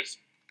managers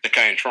to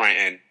kind of try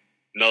and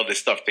meld this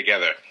stuff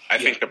together. I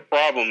think the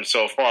problem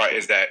so far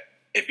is that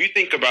if you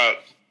think about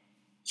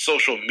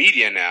social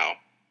media now,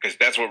 because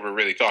that's what we're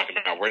really talking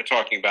about, we're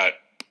talking about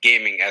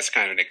gaming as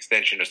kind of an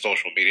extension of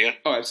social media.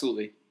 Oh,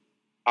 absolutely.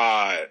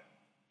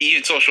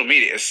 Even social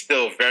media is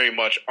still very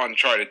much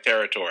uncharted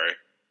territory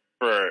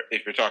for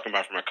if you're talking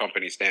about from a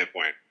company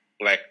standpoint.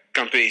 Like,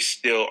 companies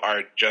still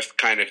are just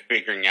kind of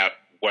figuring out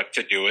what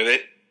to do with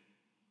it.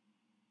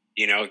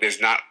 You know, there's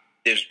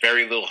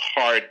very little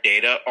hard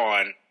data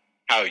on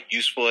how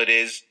useful it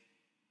is.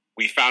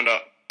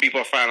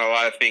 People found a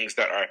lot of things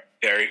that are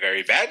very,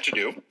 very bad to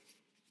do,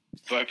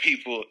 but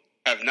people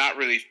have not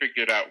really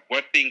figured out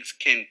what things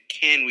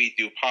can we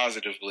do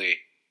positively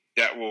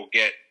that will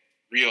get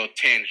real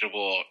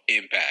tangible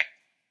impact.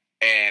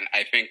 And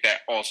I think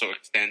that also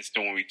extends to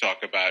when we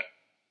talk about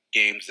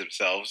games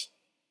themselves.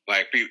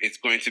 Like, it's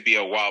going to be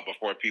a while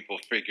before people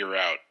figure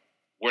out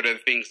what are the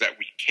things that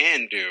we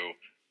can do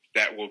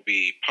that will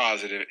be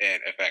positive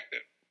and effective.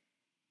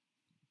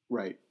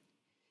 Right.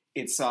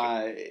 It's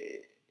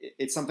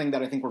something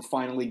that I think we're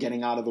finally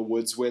getting out of the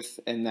woods with,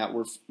 and that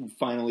we're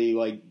finally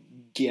like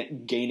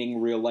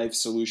gaining real life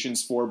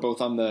solutions for,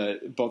 both on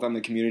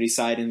the community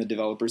side and the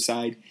developer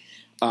side.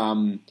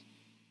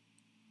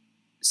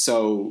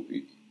 So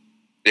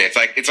yeah,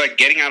 it's like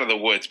getting out of the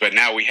woods, but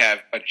now we have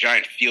a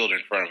giant field in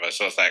front of us.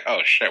 So it's like, oh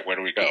shit, where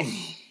do we go?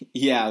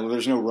 Yeah, well,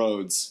 there's no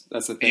roads.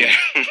 That's the thing.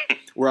 Yeah.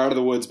 We're out of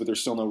the woods, but there's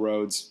still no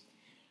roads.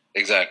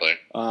 Exactly.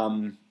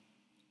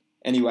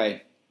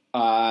 Anyway,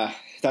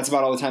 that's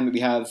about all the time that we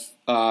have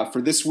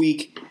for this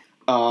week.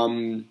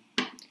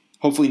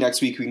 Hopefully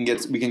next week we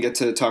can get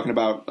to talking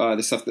about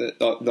the stuff that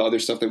the other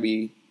stuff that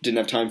we didn't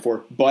have time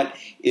for. But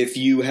if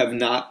you have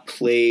not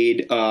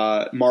played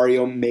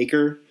Mario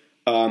Maker,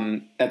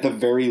 at the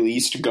very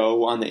least,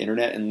 go on the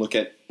internet and look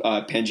at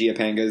Pangaea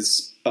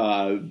Panga's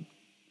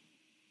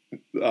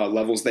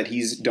levels that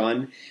he's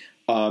done.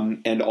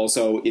 And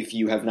also, if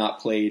you have not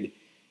played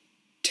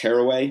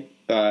Tearaway,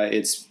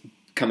 it's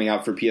coming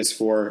out for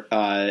PS4,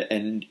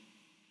 and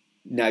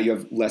now you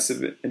have less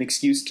of an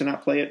excuse to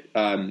not play it.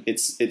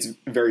 It's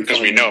very fun.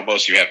 Because we know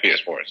most of you have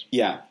PS4s.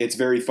 Yeah, it's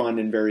very fun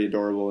and very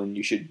adorable, and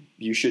you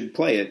should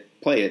play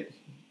it. Play it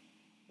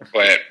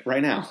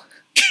right now.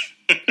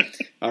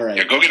 All right.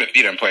 Yeah, go get a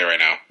Vita and play right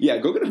now. Yeah,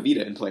 go get a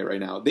Vita and play right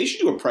now. They should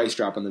do a price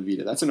drop on the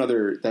Vita. That's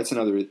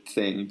another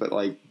thing, but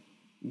like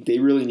they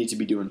really need to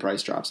be doing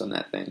price drops on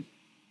that thing.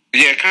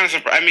 Yeah, kind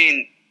of. I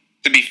mean,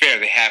 to be fair,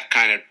 they have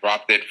kind of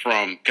dropped it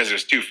from because it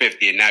was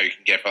 $250 and now you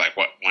can get it for like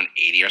what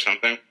 $180 or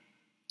something.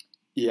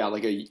 Yeah,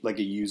 like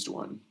a used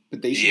one.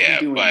 But they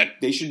should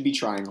they should be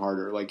trying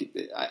harder. Like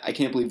I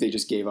can't believe they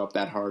just gave up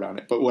that hard on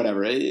it. But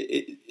whatever.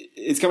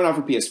 It's coming out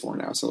for PS4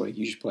 now, so like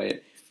you should play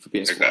it for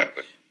PS4.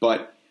 Exactly.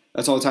 But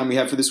that's all the time we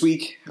have for this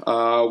week.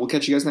 We'll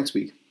catch you guys next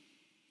week.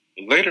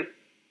 Later.